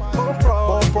properly.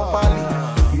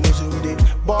 You know, see we they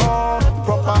ball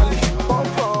properly.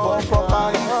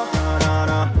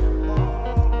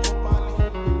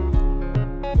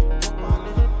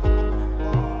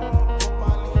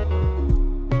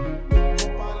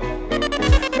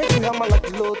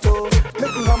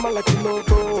 Make me hammer like the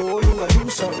lotto. You gotta do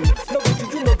something. No be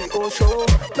juju, no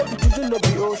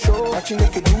be Osho. Actually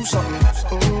make you do something.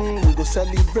 We go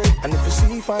celebrate. And if you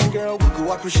see fine girl, we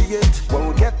go appreciate. When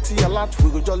we get to your lot, we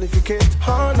go jollificate.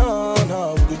 No,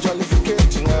 we go jollificate.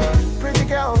 Pretty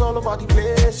girls all over the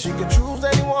place. You can choose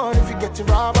anyone if you get your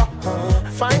rubber.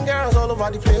 Fine girls all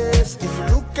over the place. If you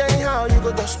look anyhow, you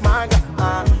go just smile.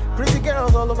 Pretty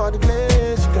girls all over the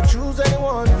place. You can choose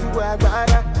anyone if you wear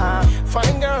better.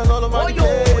 Fine girls all over the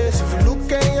place. If you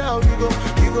look anyhow, you go.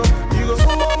 So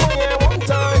mama, yeah, one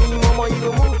time, mama, you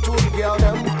go move to the girl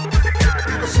them.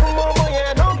 You go so mama,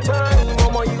 yeah, no time,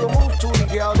 mama, you go move to the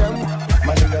girl them.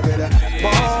 My nigga better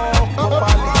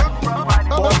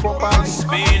ball properly.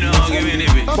 Spino, give me the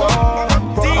beat.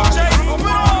 DJ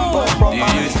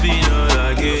Spino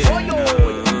again.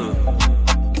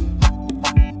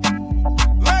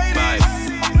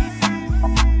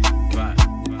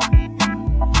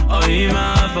 Oh, Ima,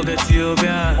 forget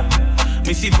Ethiopia.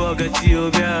 Missy forget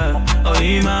Ethiopia. Oh,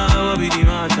 Ima, what be the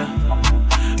matter?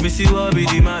 Missy, what be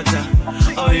the matter?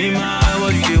 Oh, Ima,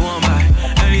 what do they want buy?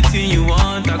 Anything you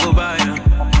want, I go buy now.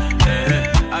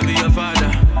 I be your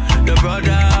father, your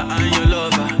brother, and your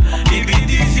lover. If it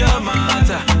is your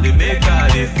matter, they make how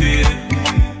they feel.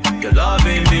 Your love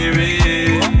ain't be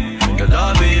real. Your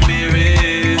love ain't be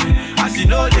real. As you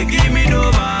know, they give me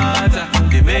no matter.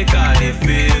 They make how they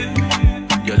feel.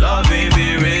 Your love ain't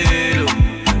be real.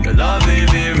 Your love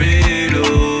ain't be real.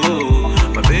 Oh,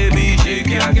 my baby, shake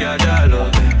ya,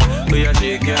 love. Oh, yeah,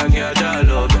 shake ya,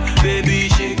 love. Baby,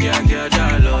 shake ya,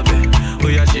 love. Oh,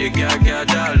 yeah, shake ya,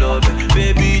 love.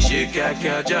 Baby, shake ya,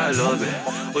 love.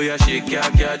 Oh, yeah, shake ya,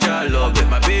 love.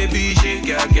 My baby, shake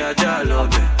ya,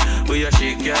 love. Oh, yeah,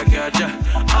 shake ya,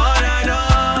 all I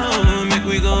know, make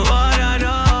we go all I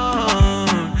know.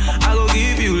 I go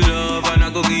give you love and I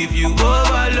go give you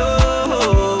overload.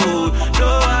 No,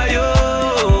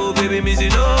 I baby, me say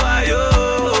no, I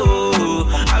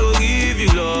go give you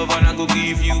love and I go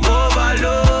give you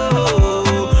overload.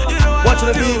 You know watch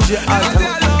the DJ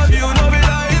Alton.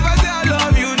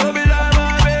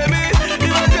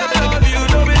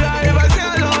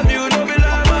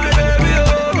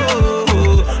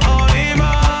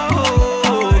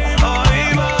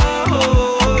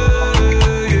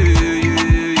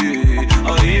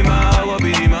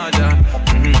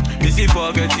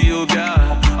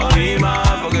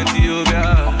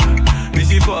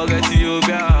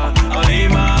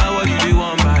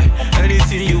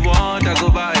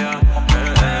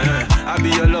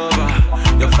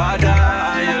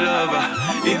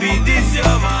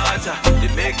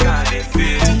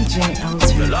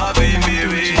 Your love ain't be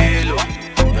real,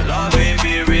 your love ain't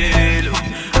be real.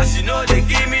 As you know, they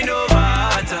give me no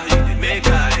matter. You make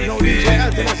how they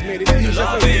feel. Your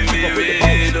love ain't be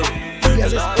real, your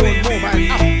love ain't be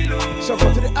real. So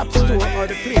go to the App Store or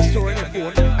the Play Store on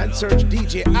your phone and search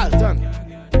DJ Alton.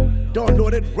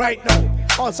 Download it right now.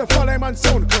 Also follow him on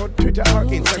SoundCloud, Twitter, or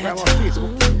Instagram or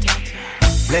Facebook.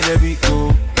 Let the beat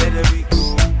go, let the beat go.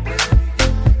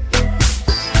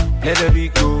 Let the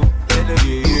beat go, let the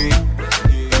beat go.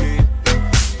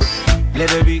 Let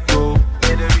the beat go,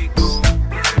 let the beat go.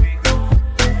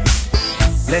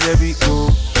 Let the beat go,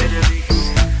 let the beat go.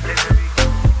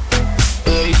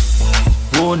 Hey,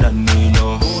 oh na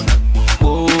no,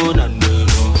 oh na no,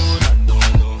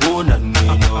 oh na no, oh na no.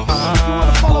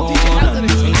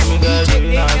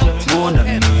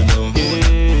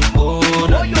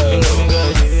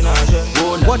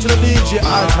 Watching the DJ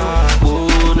Alton.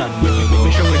 Oh, na no.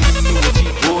 Me show him the way.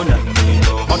 Oh, na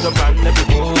no. Other brand never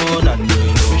go. Na no.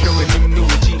 Me show him the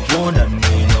way. Oh, na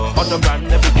no. Other brand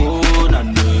never go. Na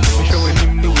no. Me show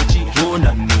him the way. Oh,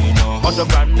 na no. Other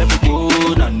brand never go.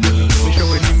 Na no. Me show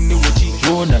him the way.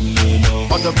 Oh, na no.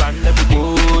 Other brand never go.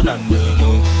 Na no.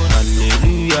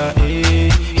 Hallelujah, eh.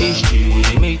 History we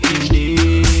dey make things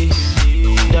day.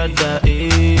 Dada,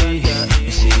 eh.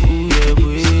 You say ooh yeah,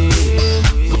 boy.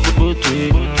 Go to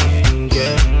it,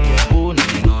 yeah. Oh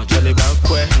no, Charlie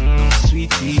Bakwe,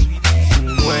 sweetie,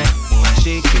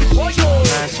 shake it,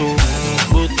 nice so.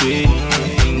 Go to it,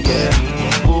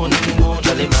 yeah. Oh no,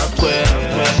 Charlie Bakwe,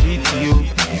 sweetie, you,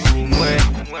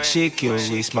 shake your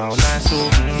waist, smile nice so.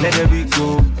 Let it be go,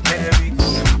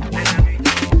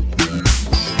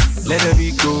 let it be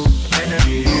go,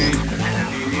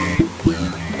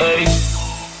 hey,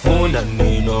 oh na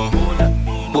no,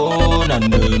 oh na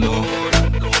no.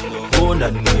 Oh na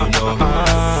no,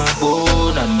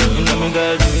 oh na no, me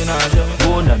girl doing a show.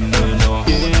 Oh na no,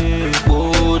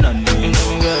 oh na no, me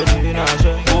girl doing a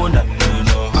show. Oh na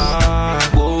no,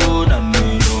 oh na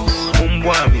no.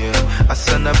 Umbwami,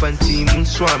 asana banti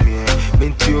munswami,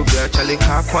 binti oga chale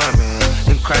kakwame.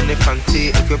 Inkrane fante,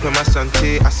 ekwepe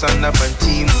masante, asana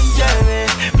banti munjame.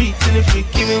 Beat in the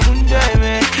freaky me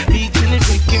munjame, beat in the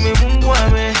freaky me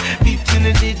munwame, beat in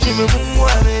the DJ me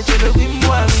munwame, chale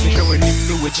wimwame. Me showing him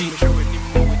the way.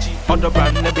 Other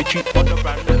brand never treat, other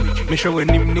brand never treat. Me showing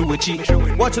him the way.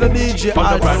 Watching the DJ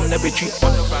Other brand never treat,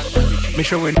 other brand never treat. Me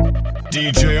showing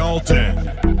DJ Alton,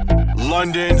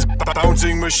 London's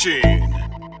bouncing machine.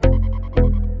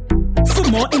 For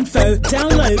more info,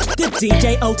 download the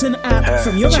DJ Alton app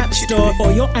from your app store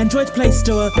or your Android Play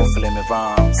Store. Flame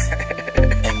Vams,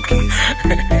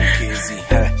 MKZ,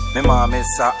 me mama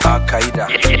sa Al-Qaeda.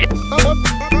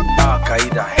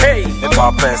 Al-Qaeda, hey, me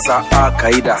papa sa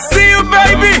Al-Qaeda. See you,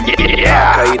 baby.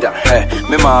 Yeah. Al-Qaeda, hey,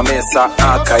 me mama sa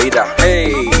Al-Qaeda.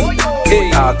 Hey,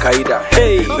 hey, Al-Qaeda,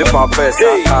 hey, me papa sa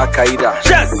Al-Qaeda.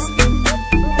 Yes,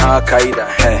 Al-Qaeda,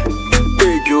 hey,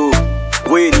 hey you,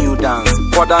 when you dance,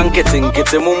 what I'm getting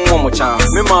mum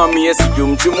chance. Me mommy yes you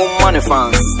mum money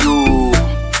fans, you.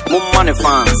 Mum money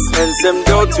fans, and some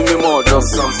do to me more does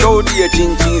so dear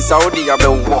chin Saudi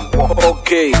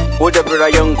okay, whatever I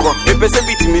young co. Me pese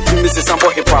beat me to Mrs. Sambo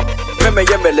hip hop. Me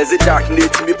yembeleze jack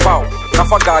need to me pow.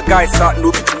 Nafaga guys start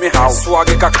no beat me house. Swag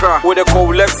kakra with the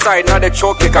cold left side, now the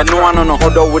choke can no one no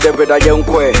other with the better young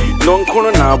que. Non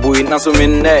kono na boy na so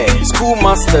min ne.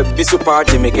 Schoolmaster be so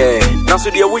party me ke. Na so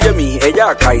dia wuya mi e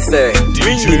ya kai say.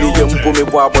 Me ni dem po me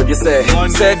boa boy say.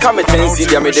 Say come tensi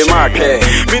dia me de mark.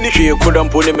 Me ni hwe kodam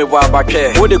po ne me boa ba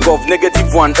ke. Wo the gov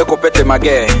negative one e ko pete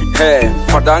mage. Hey,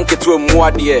 padanke to mu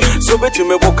ade. So betu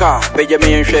me boka be ye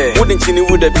me nhwe. Wo de chini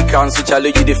wo da bi kan so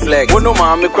challenge the flag. Wo no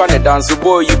ma me kwa ne dance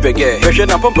boy you bege. Hwe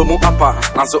na pampa mu apa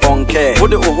na so on care. Wo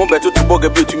de ohun betu to boga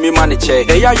betu me manage.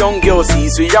 Hey ya young girls see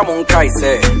so ya mon kai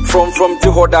say. From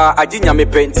to hoda ajinya me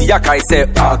penti ya kai say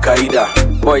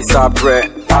Al-Qaeda. Boys are bread.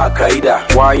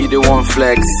 Al-Qaeda. Why you the one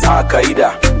flex?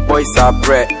 Al-Qaeda. Boys are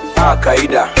bread.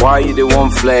 Al-Qaeda. Why you the one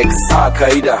flex?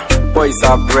 Al-Qaeda. Boys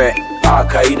are bread.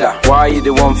 Al-Qaeda. Why you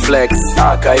the one flex?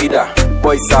 Al-Qaeda.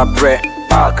 Boys are bread.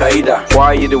 Al-Qaeda.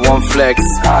 Why you the one flex?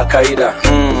 Al-Qaeda.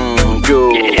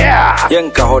 Yo. Yeah.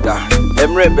 Yenka hoda.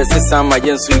 Emre besi sama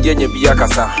yensu yenye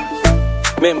biyakasa.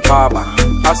 Mempaba.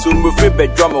 Asumbu free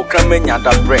drum o kramenya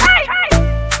da bread.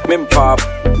 Mempaba.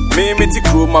 Me ti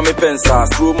crew ma me pensa,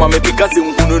 crew ma me because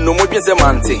hunu no mo dwese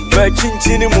mante. Ma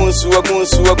chinchini munsu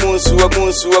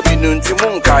binunti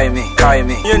mun kai me.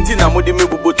 Yenti na mo de me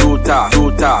bubu tota.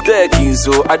 Dekin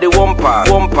so I de wompa.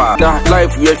 That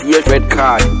life we red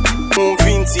card.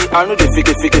 Finti, I know the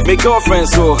fake. Make girlfriend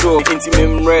so inti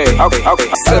memre. Okay.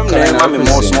 Some name I'm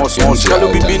more.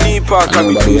 Shall be beneath park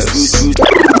me too.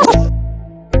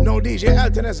 No, DJ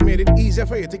Alton has made it easier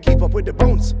for you to keep up with the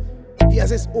bounce. He has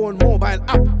his own mobile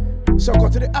app. So go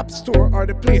to the App Store or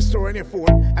the Play Store on your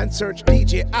phone and search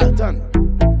DJ Alton.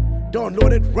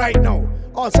 Download it right now.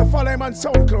 Also follow him on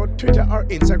SoundCloud, Twitter or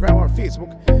Instagram or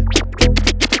Facebook.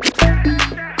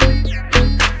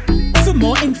 For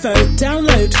more info,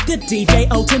 download the DJ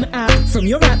Alton app from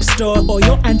your App Store or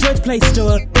your Android Play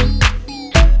Store.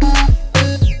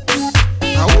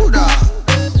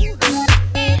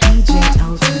 DJ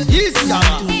Alton. Yes,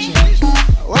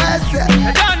 what's that?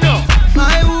 I don't know.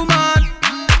 My woman,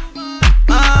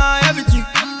 my everything.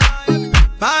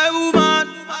 My woman,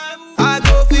 I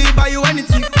go feel buy you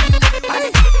anything.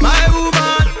 My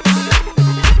woman,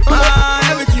 my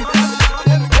everything.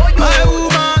 My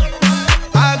woman,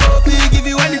 I go feel give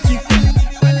you anything.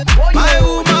 My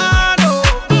woman, oh,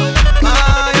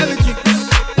 my everything.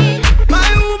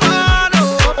 My woman,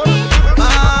 oh,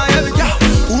 my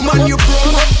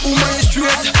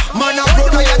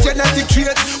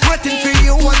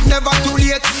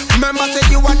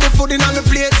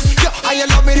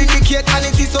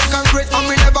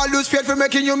use fate for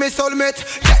making you my soulmate.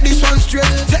 Get this one straight,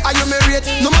 say are you married?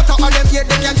 No matter how them yet,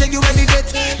 they can take you any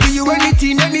date. Give you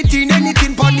anything,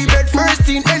 pon the bed. First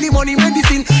thing, early money,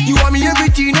 medicine. You want me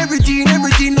everything.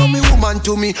 No me woman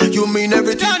to me, you mean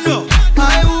everything. No,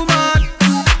 my woman,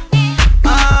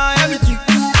 my everything.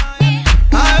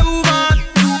 My woman,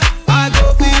 I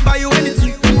go feel by you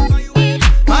anything.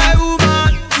 My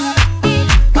woman,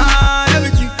 my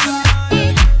everything.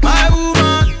 My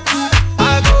woman,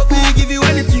 I go feel give you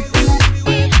anything.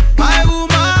 My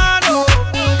woman, oh,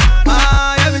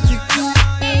 my everything.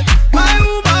 My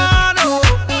woman, oh,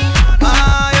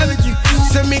 my everything.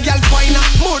 Say me girl finer,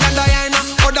 more than Diana.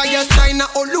 Other girls China,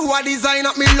 Oluwa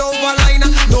designer. Me love her liner.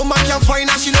 No man can find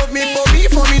her, she love me,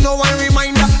 for me no one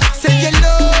reminder. Say you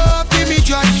love, give me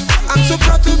joy. I'm so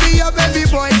proud to be your baby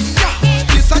boy.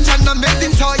 You're such an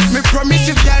amazing toy. Me promise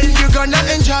you girl, you're gonna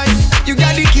enjoy. You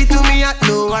got the key to me at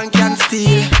no one can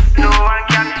steal. No one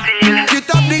can steal. You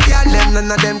top the girl, them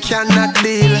none of them cannot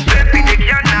deal. Baby, they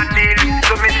cannot deal.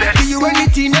 So me say, give you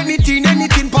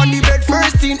anything, pon the bed.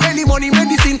 First thing, early money,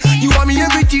 medicine. You want me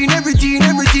everything.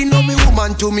 No me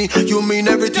woman to me, you mean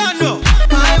everything. No,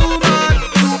 my woman,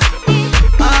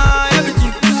 my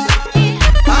everything.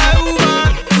 My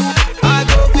woman, I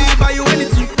go feel by you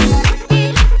anything.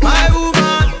 My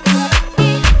woman,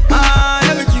 my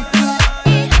everything.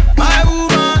 My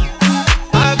woman,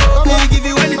 I go feel give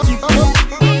you anything.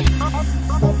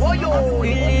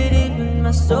 Feel it deep in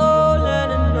my soul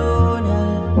and I know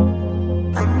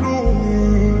now. I know.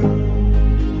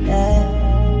 Yeah.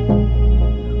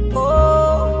 Oh,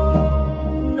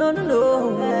 no.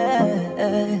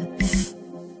 Yeah.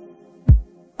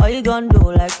 Why you gon' do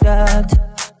like that?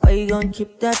 Why you gon'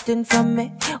 keep that thing from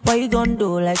me? Why you gon'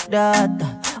 do like that?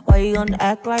 Why you gon'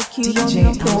 act like you don't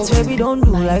know? No, baby, don't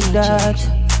do like that.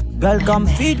 Girl, come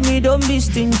feed me, don't be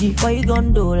stingy. Why you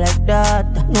gon' do like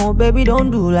that? No, baby,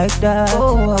 don't do like that.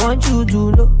 Oh, I want you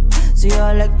to know. See,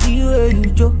 I like the way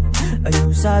you do. And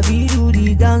you sabi do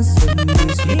the dance. So you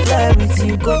sweet like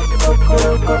everything. Go,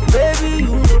 baby,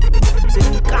 you know. Say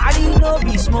you carry no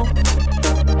be small.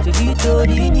 Take it to the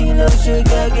knee, shake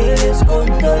again, let's go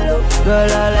to low.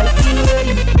 Girl, I like the way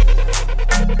you.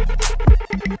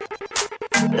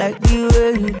 Like the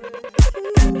way you.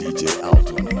 DJ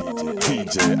Alton,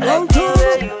 DJ Alton.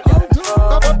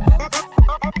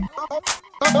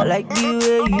 I like the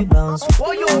way you bounce.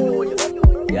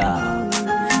 Yeah.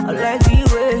 I like the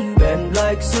way you bend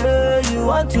like say you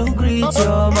want to greet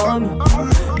your mommy.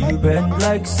 You bend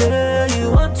like say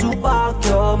you want to park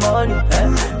your money.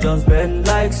 Just bend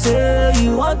like say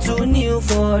you want to kneel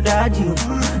for daddy.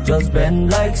 Just bend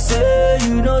like say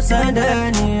you don't send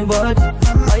anybody.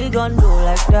 Why you gon' do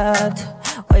like that?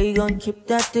 Why you gon' keep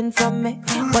that thing from me?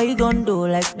 Why you gon' do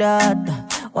like that?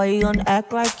 Why you gon'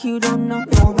 act like you don't know?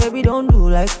 No, baby, don't do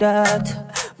like that.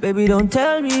 Baby, don't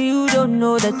tell me you don't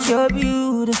know that you're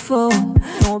beautiful.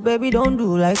 No, baby, don't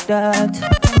do like that.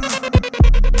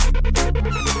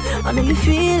 I know you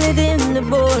feel it in the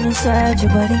bone inside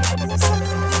your body.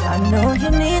 I know you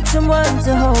need someone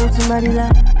to hold somebody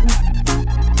like me.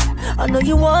 I know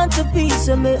you want a piece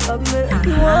of me.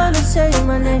 You wanna say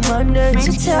my name.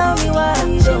 So tell me why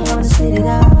you don't wanna spit it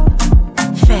out.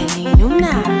 Feli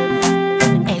Luna,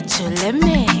 échale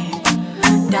me.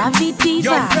 David Diva.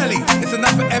 Yo, Felly, it's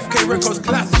enough for FK Records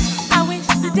classic. I wish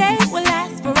today will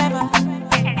last forever.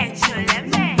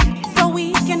 So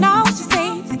we can all just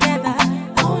stay together.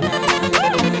 Oh, no, no.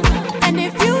 And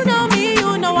if you know me,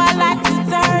 you know I like to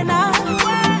turn up.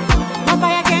 My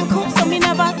fire can cook, so me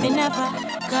never say never.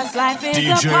 Cause life is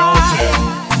DJ a party.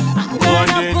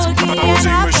 Alton, London's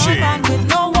bouncing machine. With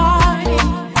no warning.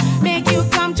 Make you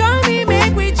come join me,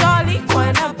 make we jolly.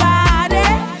 Wanna party?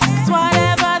 Cause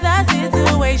whatever the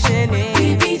situation is,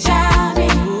 we be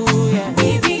jamming. Ooh, yeah.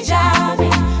 We be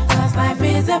jamming. Cause life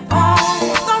is a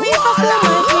party. Sorry if I spill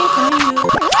my drink on you.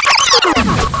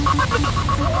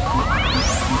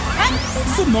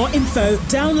 For more info,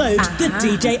 download the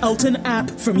DJ Alton app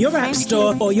from your App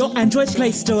Store or your Android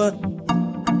Play Store.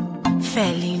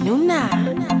 Feli Luna,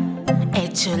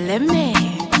 échale me.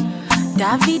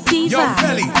 David Diva. Yo,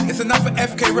 Felly, it's enough for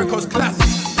FK Records classic.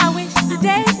 I wish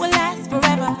today will last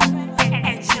forever.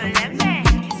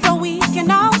 So we can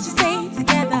all just stay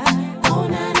together. Oh,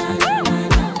 na, na, na, na,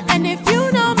 na. And if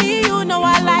you know me, you know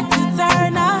I like to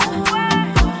turn up.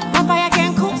 My fire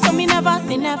can cook, so me never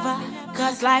say never.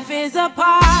 Cause life is a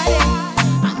party.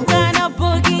 I'm gonna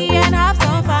boogie and have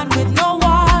some fun with no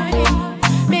warning.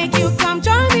 Make you come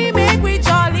join me, make we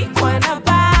jolly. Wanna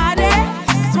party?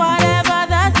 Cause whatever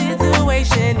the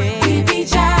situation is, we be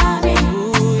jamming.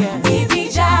 Ooh, yeah. We be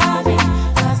jamming.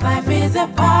 Cause life is a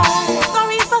party.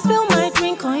 Sorry if I spill my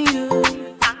drink on you.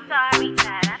 I'm sorry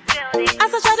that I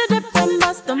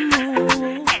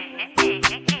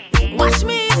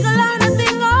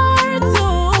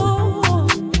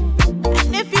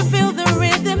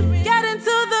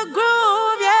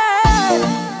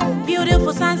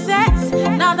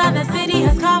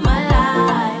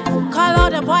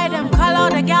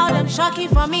walking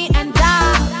for me and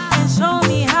down. And show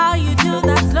me how you do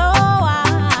that slow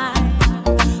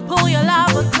wine. Pull your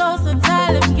lover closer,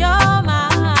 tell him you're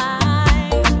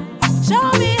mine.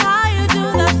 Show me how you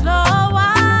do that slow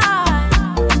wine.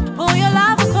 Pull your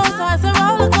lover closer, it's a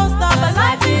roller coaster, but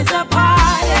life is a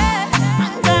party.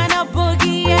 I'm gonna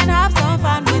boogie and have some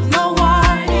fun with no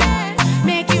warning.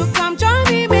 Make you come join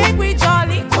me, make we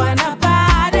jolly wanna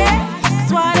party.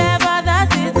 'Cause whatever the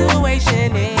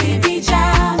situation is, we be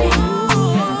jamming,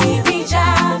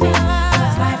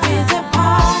 cause life is a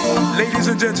party. Ladies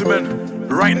and gentlemen,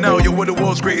 right now you're with the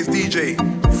world's greatest DJ,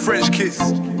 French Kiss,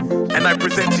 and I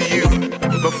present to you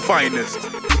the finest.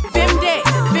 Vim day,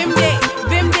 vim day,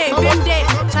 vim day, vim day,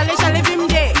 chale chale vim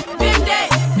day, vim day,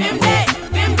 vim day,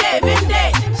 vim day, vim day,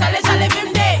 chale chale vim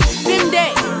day, vim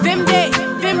day, vim day,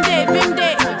 vim day, vim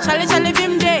day, chale chale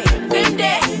vim day, vim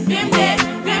day, vim day,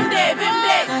 vim day, vim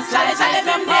day, chale chale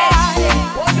vim day.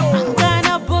 I'm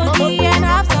gonna boogie and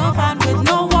have some fun with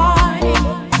no warning.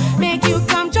 Make you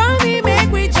come join me,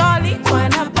 make we jolly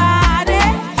wanna party.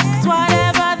 'Cause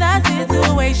whatever the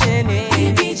situation is, we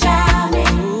be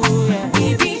jamming, we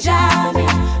be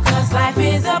jamming, 'cause life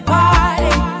is a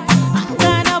party. I'm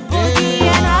gonna boogie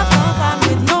and have some fun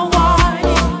with no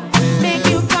warning. Make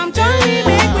you come join me,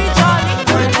 make we jolly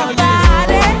wanna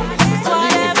party. 'Cause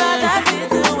whatever the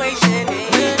situation is,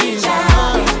 we be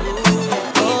jamming,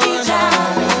 we be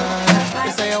jamming.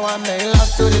 You say you want me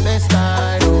love to the best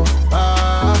time,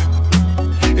 oh,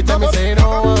 you tell me say you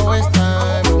don't want waste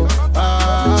time, oh,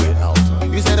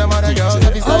 you say them other girls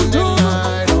have you standing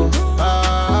line,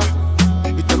 oh,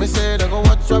 you tell me say they go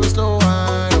watch how we slow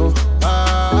wine,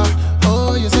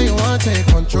 oh, you say you want take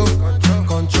control,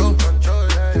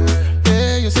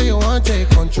 yeah, you say you want take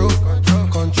control,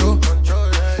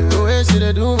 the way she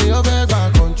they do me up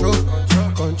back control,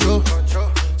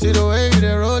 see the way you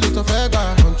they roll it up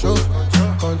back control,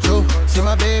 see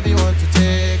my baby want to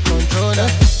take control,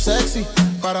 sexy,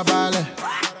 for a ballet.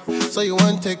 So you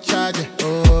want take charge,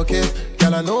 okay?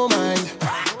 Girl, I no mind.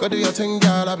 Go do your thing,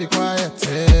 girl, I'll be quiet.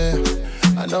 Yeah,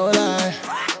 I know lie.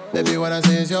 Baby, when I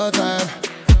say it's your time,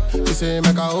 you say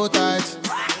make her hold tight.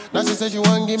 Now she says she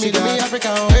want give me that. Give me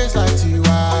African waist like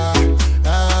Tiwa.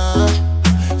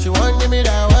 She want give me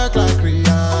that work like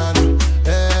Rihanna.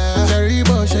 Yeah, Cherry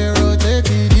Bush, she rotate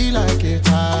TD like a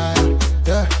tire.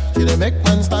 Yeah, she dey make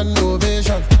man stand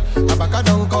ovation. Abaka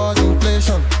don't cause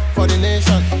inflation for the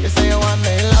nation. You say you want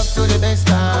me love to the best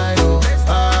time, oh,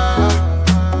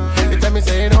 you tell me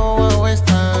say you don't want waste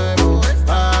time, oh,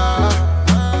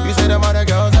 you say them other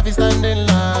girls have you stand in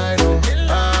line, oh,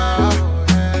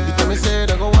 you tell me say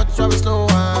they go watch how we slow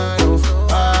wine,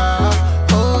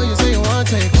 oh, you say you want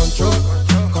take control,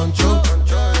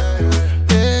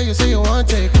 yeah, you say you want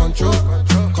take control,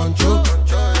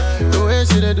 the way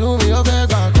she they do me up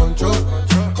back control,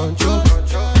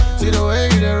 see the way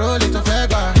you they roll it up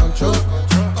back control,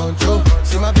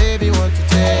 see my baby want to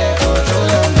take control,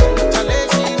 chale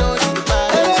she know she the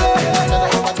baddest, tell her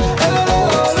what I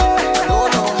don't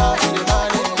know how she dey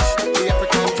manage, the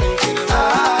African thing she dey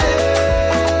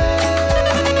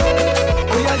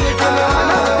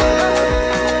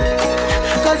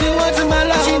Cause you want to my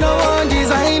love, she no want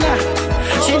designer,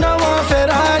 she no want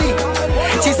Ferrari,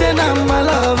 she said I'm my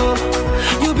lover,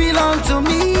 you belong to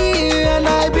me and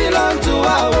I belong to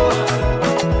her,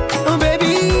 oh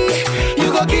baby,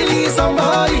 you go kill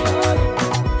somebody,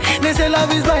 they say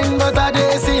love is blind but I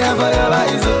dey see her for your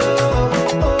eyes,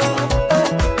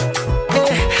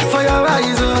 for your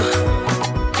eyes,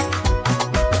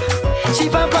 she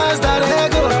fan pass that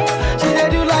ego, she dey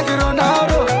do like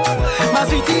Ronaldo, my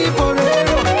sweetie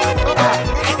Porero,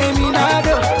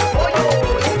 Eminado,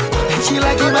 she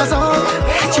like in my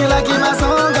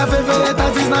song, her favorite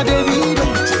artist na Davido,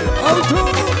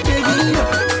 Davido,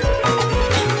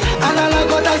 and I like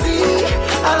what I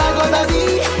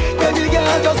see, baby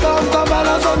girl just come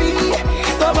balance on me,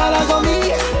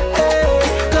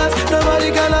 cause nobody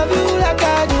can love you like I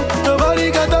do,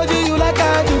 nobody can touch you like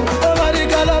I do, nobody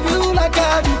can love you like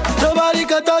I do, nobody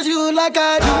can touch you like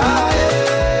I do.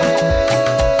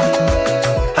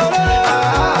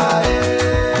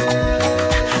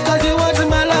 Cause you want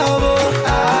my love,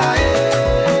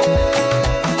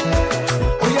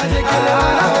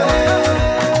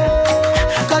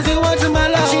 cause you want my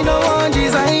love, she no want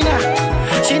designer,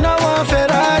 she no want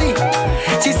Ferrari,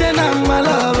 she said I'm my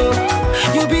lover,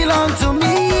 you belong to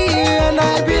me and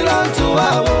I belong to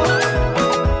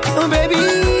her, baby,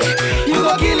 you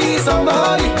go kill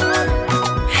somebody,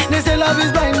 they say love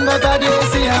is blind but I dey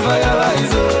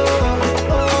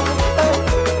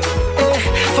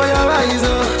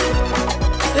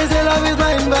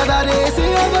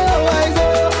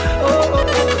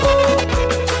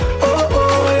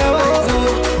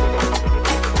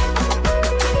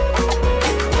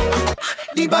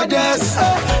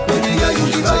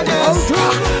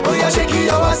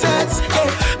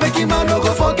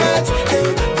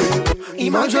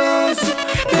emergency.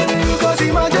 Baby, you cause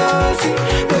emergency.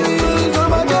 Baby, you is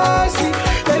emergency.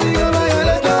 Baby, you're my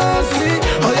emergency.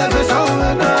 Oh, yeah, this how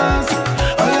I dance.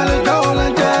 Oh, yeah, look down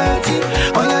like that.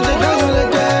 Oh, yeah, look down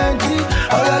like that.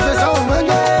 Oh, yeah, this how I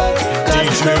dance.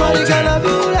 Cause nobody can love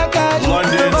you like I do.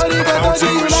 Nobody can touch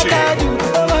you like I do.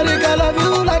 Nobody can love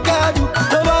you like I do.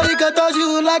 Nobody can touch you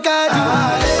like I do.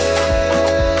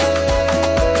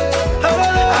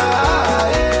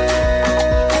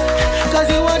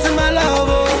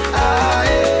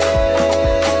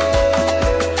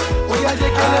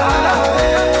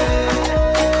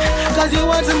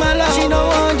 She no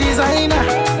one designer,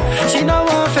 she no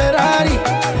one Ferrari.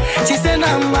 She said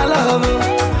I'm my lover.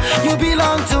 You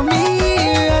belong to me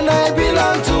and I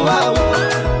belong to her.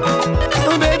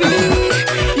 Oh baby,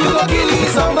 you go killing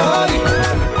somebody.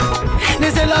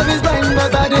 They say love is blind,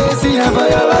 but I didn't see her for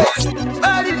your eyes.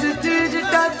 Body to do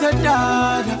da da da.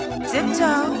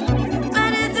 Tiptoe.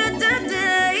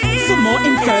 For more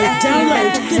info,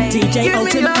 download the DJ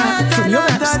Alton app from your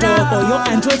App Store or your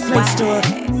Android Play Store.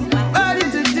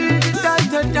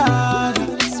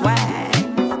 Swag.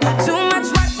 Too much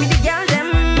work for the girl them.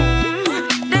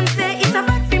 Them say it's a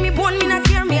bad for me, bone me not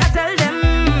care me, I tell them.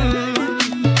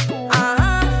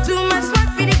 Too much work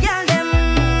for the girl them.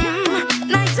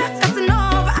 Night Jack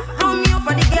Casanova, Romeo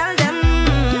for the girl them.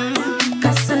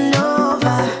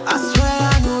 Casanova, I swear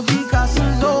I know be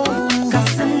Casanova.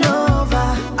 Casanova,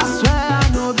 I swear I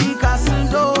know be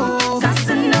Casanova.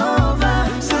 Casanova.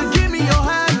 So give me your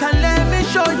hand and let me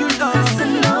show you love.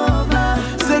 Casanova.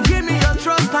 So give me your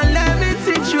trust and let me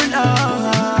teach you love.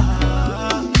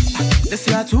 They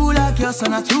say I too like your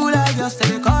son, I too like your so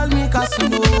they call me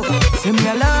Casanova. Say me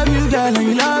I love you girl and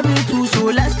you love me too, so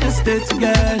let's just stay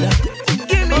together.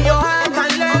 Give me your hand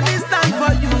and let me stand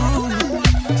for you.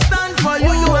 Stand for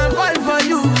you and fight for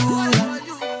you.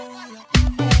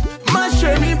 Must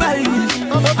share me baby,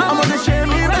 I'm gonna share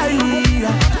me baby.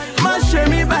 Must share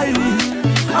me baby,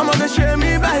 I'm gonna share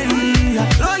me baby.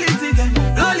 Roll it again,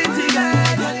 roll it again.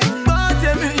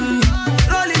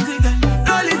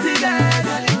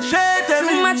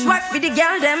 Too much work for the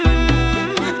girl them.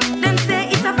 Them say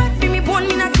it's a bad for me, bone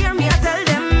me not care me, I tell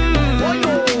them.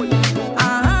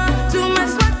 Too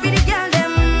much work for the girl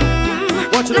them.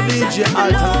 Watch the DJ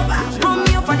Alton.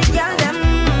 Romeo for the girl them.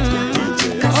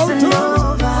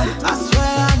 Casanova. I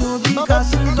swear I know be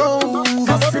Casanova.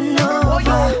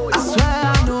 Casanova. I swear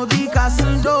I know be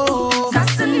Casanova.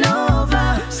 Casanova.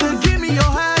 So give me your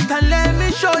hand and let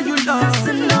me show you love.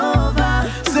 Casanova.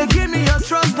 So give me your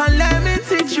trust and let me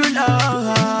teach you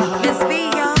love. This be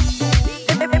your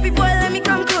baby boy, let me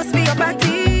come close for your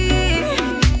party.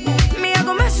 Me I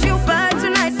go mash you bad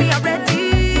tonight, me I'm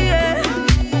ready.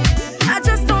 I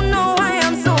just don't know why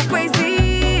I'm so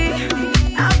crazy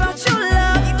about your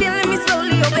love. You killing me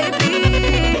slowly, oh baby.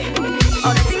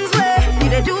 All the things where you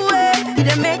they do it, you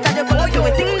they make I they follow you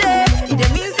waiting there. You they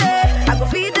mean say I go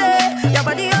feed it, your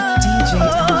body oh.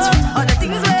 All the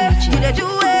things where you they do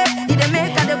it, you they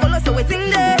make I they follow so waiting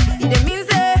there. You they mean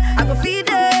say I go feed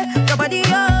it, your body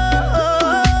oh.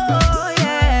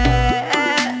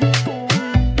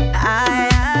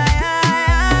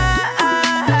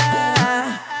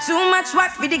 Too much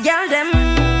work for the girl them.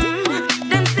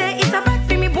 Them say it's a bad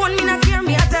for me, bone me not care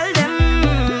me, I tell them.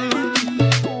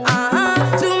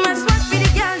 Too much work for the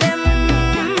girl them.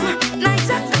 Night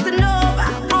Jack Casanova,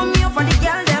 Romeo for the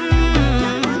girl them.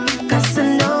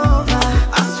 Casanova.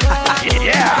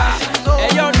 Yeah.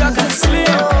 Hey yo, Dr. Slim.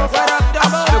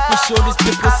 Look, we show these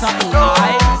people something.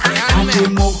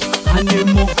 Anemo,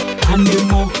 anemo,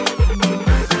 anemo,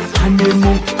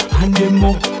 anemo,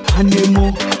 anemo, anemo.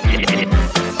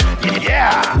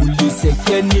 Yeah. Uli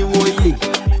sekeni woye.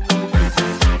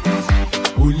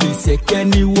 Uli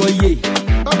sekeni woye.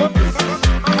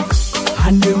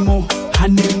 Anemo,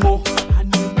 anemo,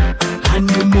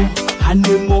 anemo,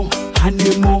 anemo,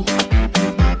 anemo.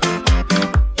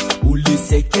 Uli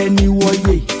sekeni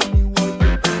woye.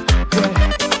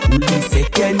 Uli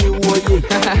sekeni woye.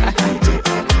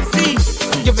 See,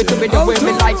 give it to me the way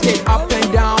me like it, up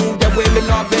and down, the way me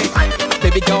love it.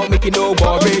 Baby girl, make it no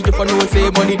boring. If I know say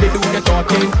money, they do the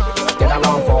talking. Get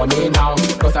along for me now,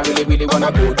 cause I really, really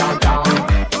wanna go downtown.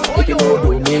 Make it no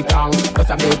do me count, cause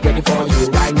I'm ready for you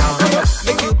right now.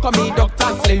 Make you call me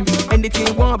Dr. Slim. Anything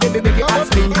you want, baby, make it ask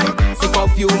me. Sick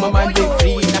of you, my mind be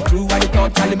free. Not true, I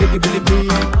thought, Charlie, make you believe me.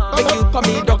 Make you call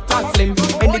me Dr. Slim.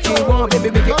 Anything you want,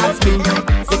 baby, make it ask me.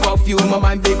 Sick of you, my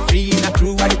mind be free. Not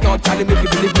true, I thought, Charlie, make you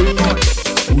believe me.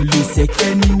 Uli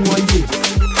sekeni woye.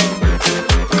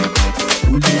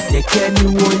 Uli sekeni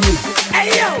woye. Hey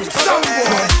yo,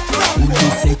 someone. Uli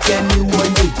sekeni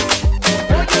woye.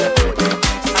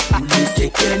 Uli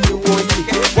take anyone.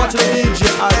 Watch the DJ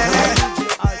Alton.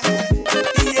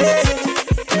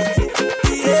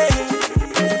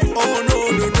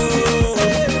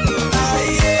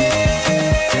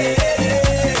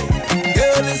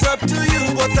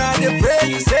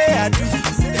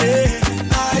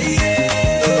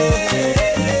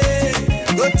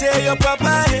 Your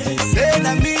papa say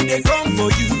na me they come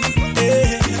for you.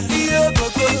 Iyo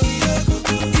gogo,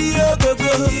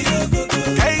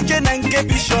 kaije nanke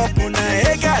bishop na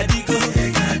ega digo.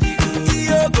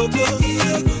 Iyo gogo,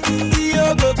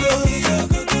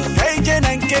 kaije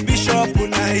nanke bishop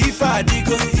na ifa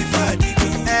digo.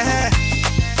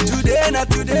 Today na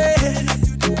today,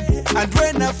 and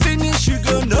when I finish you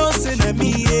go know say na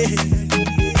me.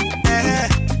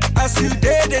 As you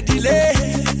did the delay.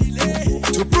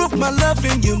 To prove my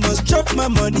loving, you must chop my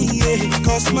money, yeah.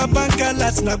 Cause my bank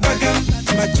alerts na bagam,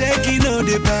 my checking on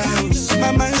the bounce,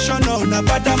 my mansion on a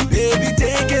badam. Baby,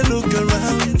 take a look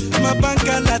around. My bank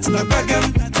alerts na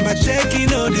bagam, my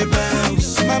checking on the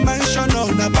bounce, my mansion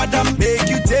on a badam. Make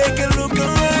you take a look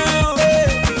around.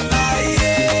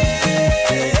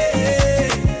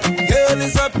 Girl,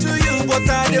 it's up to you, but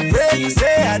I pray you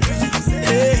say I do.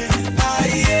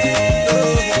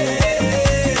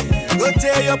 Go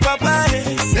tell your papa,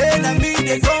 say na me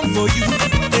they come for you.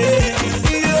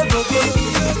 Iyo gogo,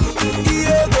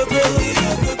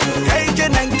 kaije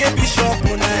nanke bishop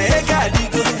na ega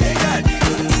digo.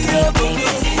 Iyo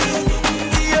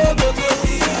gogo,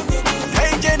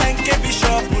 kaije nanke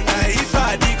bishop na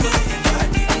ifa digo.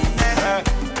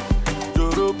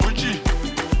 Doro Pucci,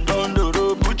 Don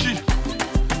Doro Pucci,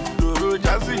 Doro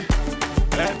Jazzy,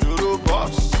 Doro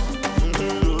Boss,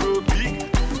 Doro Big,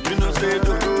 you know say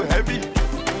Doro Heavy,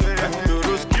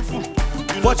 Doro Skiffle.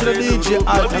 Watch the DJ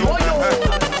Alton.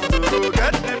 Doro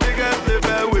get the biggest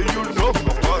level where you know of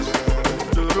us.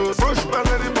 Doro push pass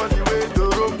anybody way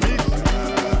Doro meet.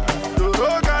 Doro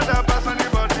gather pass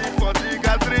anybody for the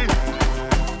gathering.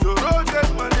 Doro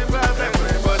take money pass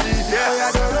everybody.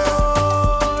 Yeah,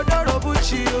 Doro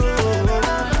Bucci, Doro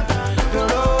Bucci,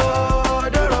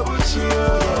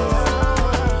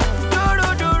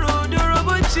 Doro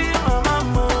Bucci,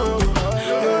 mama,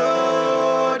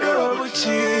 Doro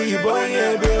Bucci, boy,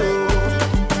 yeah,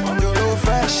 Doro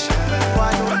fresh,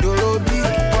 Doro big,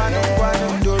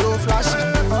 Doro flashy,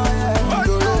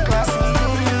 Doro classy,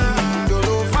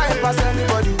 Doro fight pass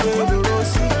anybody way Doro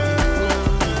see,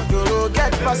 Doro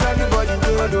get pass anybody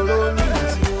way Doro meet.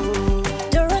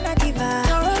 Doro na diva,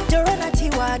 Doro na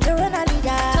tiwa, Doro na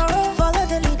leader. Follow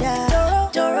the leader.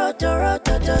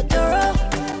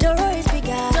 Doro is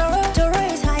bigger. Doro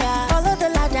is higher. Follow the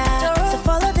ladder. So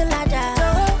follow the ladder.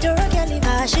 Doro can leave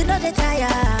her, she know the tire.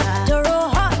 Doro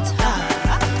hot,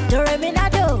 Doro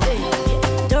minado.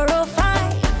 Doro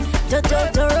fine,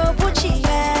 Doro Bucci,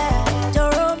 yeah.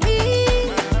 Doro me,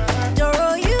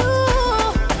 Doro you,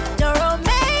 Doro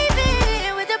maybe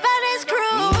with the baddest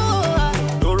crew.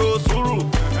 Doro Suru,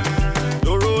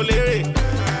 Doro Lere,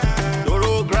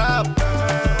 Doro Grab,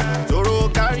 Doro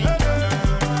Carry,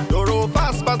 Doro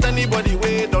fast past anybody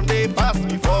way, don't they fast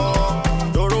before?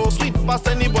 Doro sweet past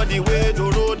anybody way,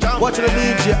 Doro jam. Watch the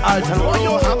DJ Alton.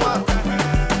 Doro hammer,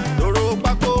 Doro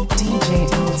Paco, DJ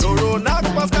Alton. Doro knock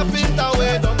past Capita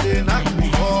way, don't they knock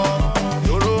before?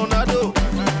 Doro Nado,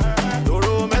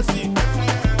 Doro Messi,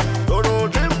 Doro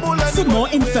Dribble. For more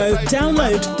info,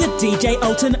 download the DJ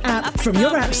Alton app from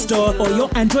your App Store or your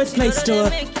Android Play Store.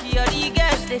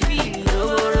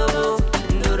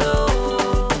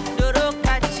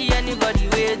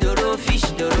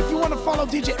 If you want to follow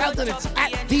DJ Alton, it's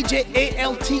at DJ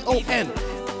ALTON.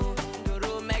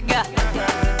 Doro Mega,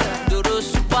 Doro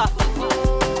Super,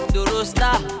 Doro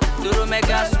Star, Doro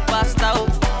Mega Superstar.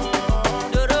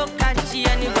 Doro catchy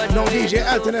anybody. Now DJ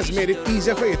Alton has made it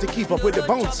easier for you to keep up with the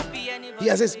bounce. He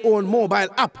has his own mobile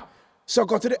app. So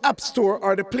go to the App Store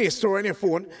or the Play Store on your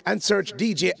phone and search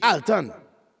DJ Alton.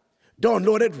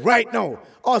 Download it right now.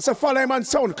 Also follow him on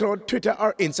SoundCloud, Twitter,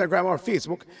 or Instagram or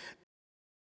Facebook.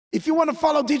 If you want to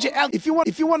follow DJ Alton, if you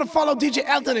want to follow DJ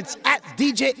Alton, it's at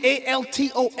DJ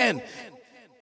ALTON.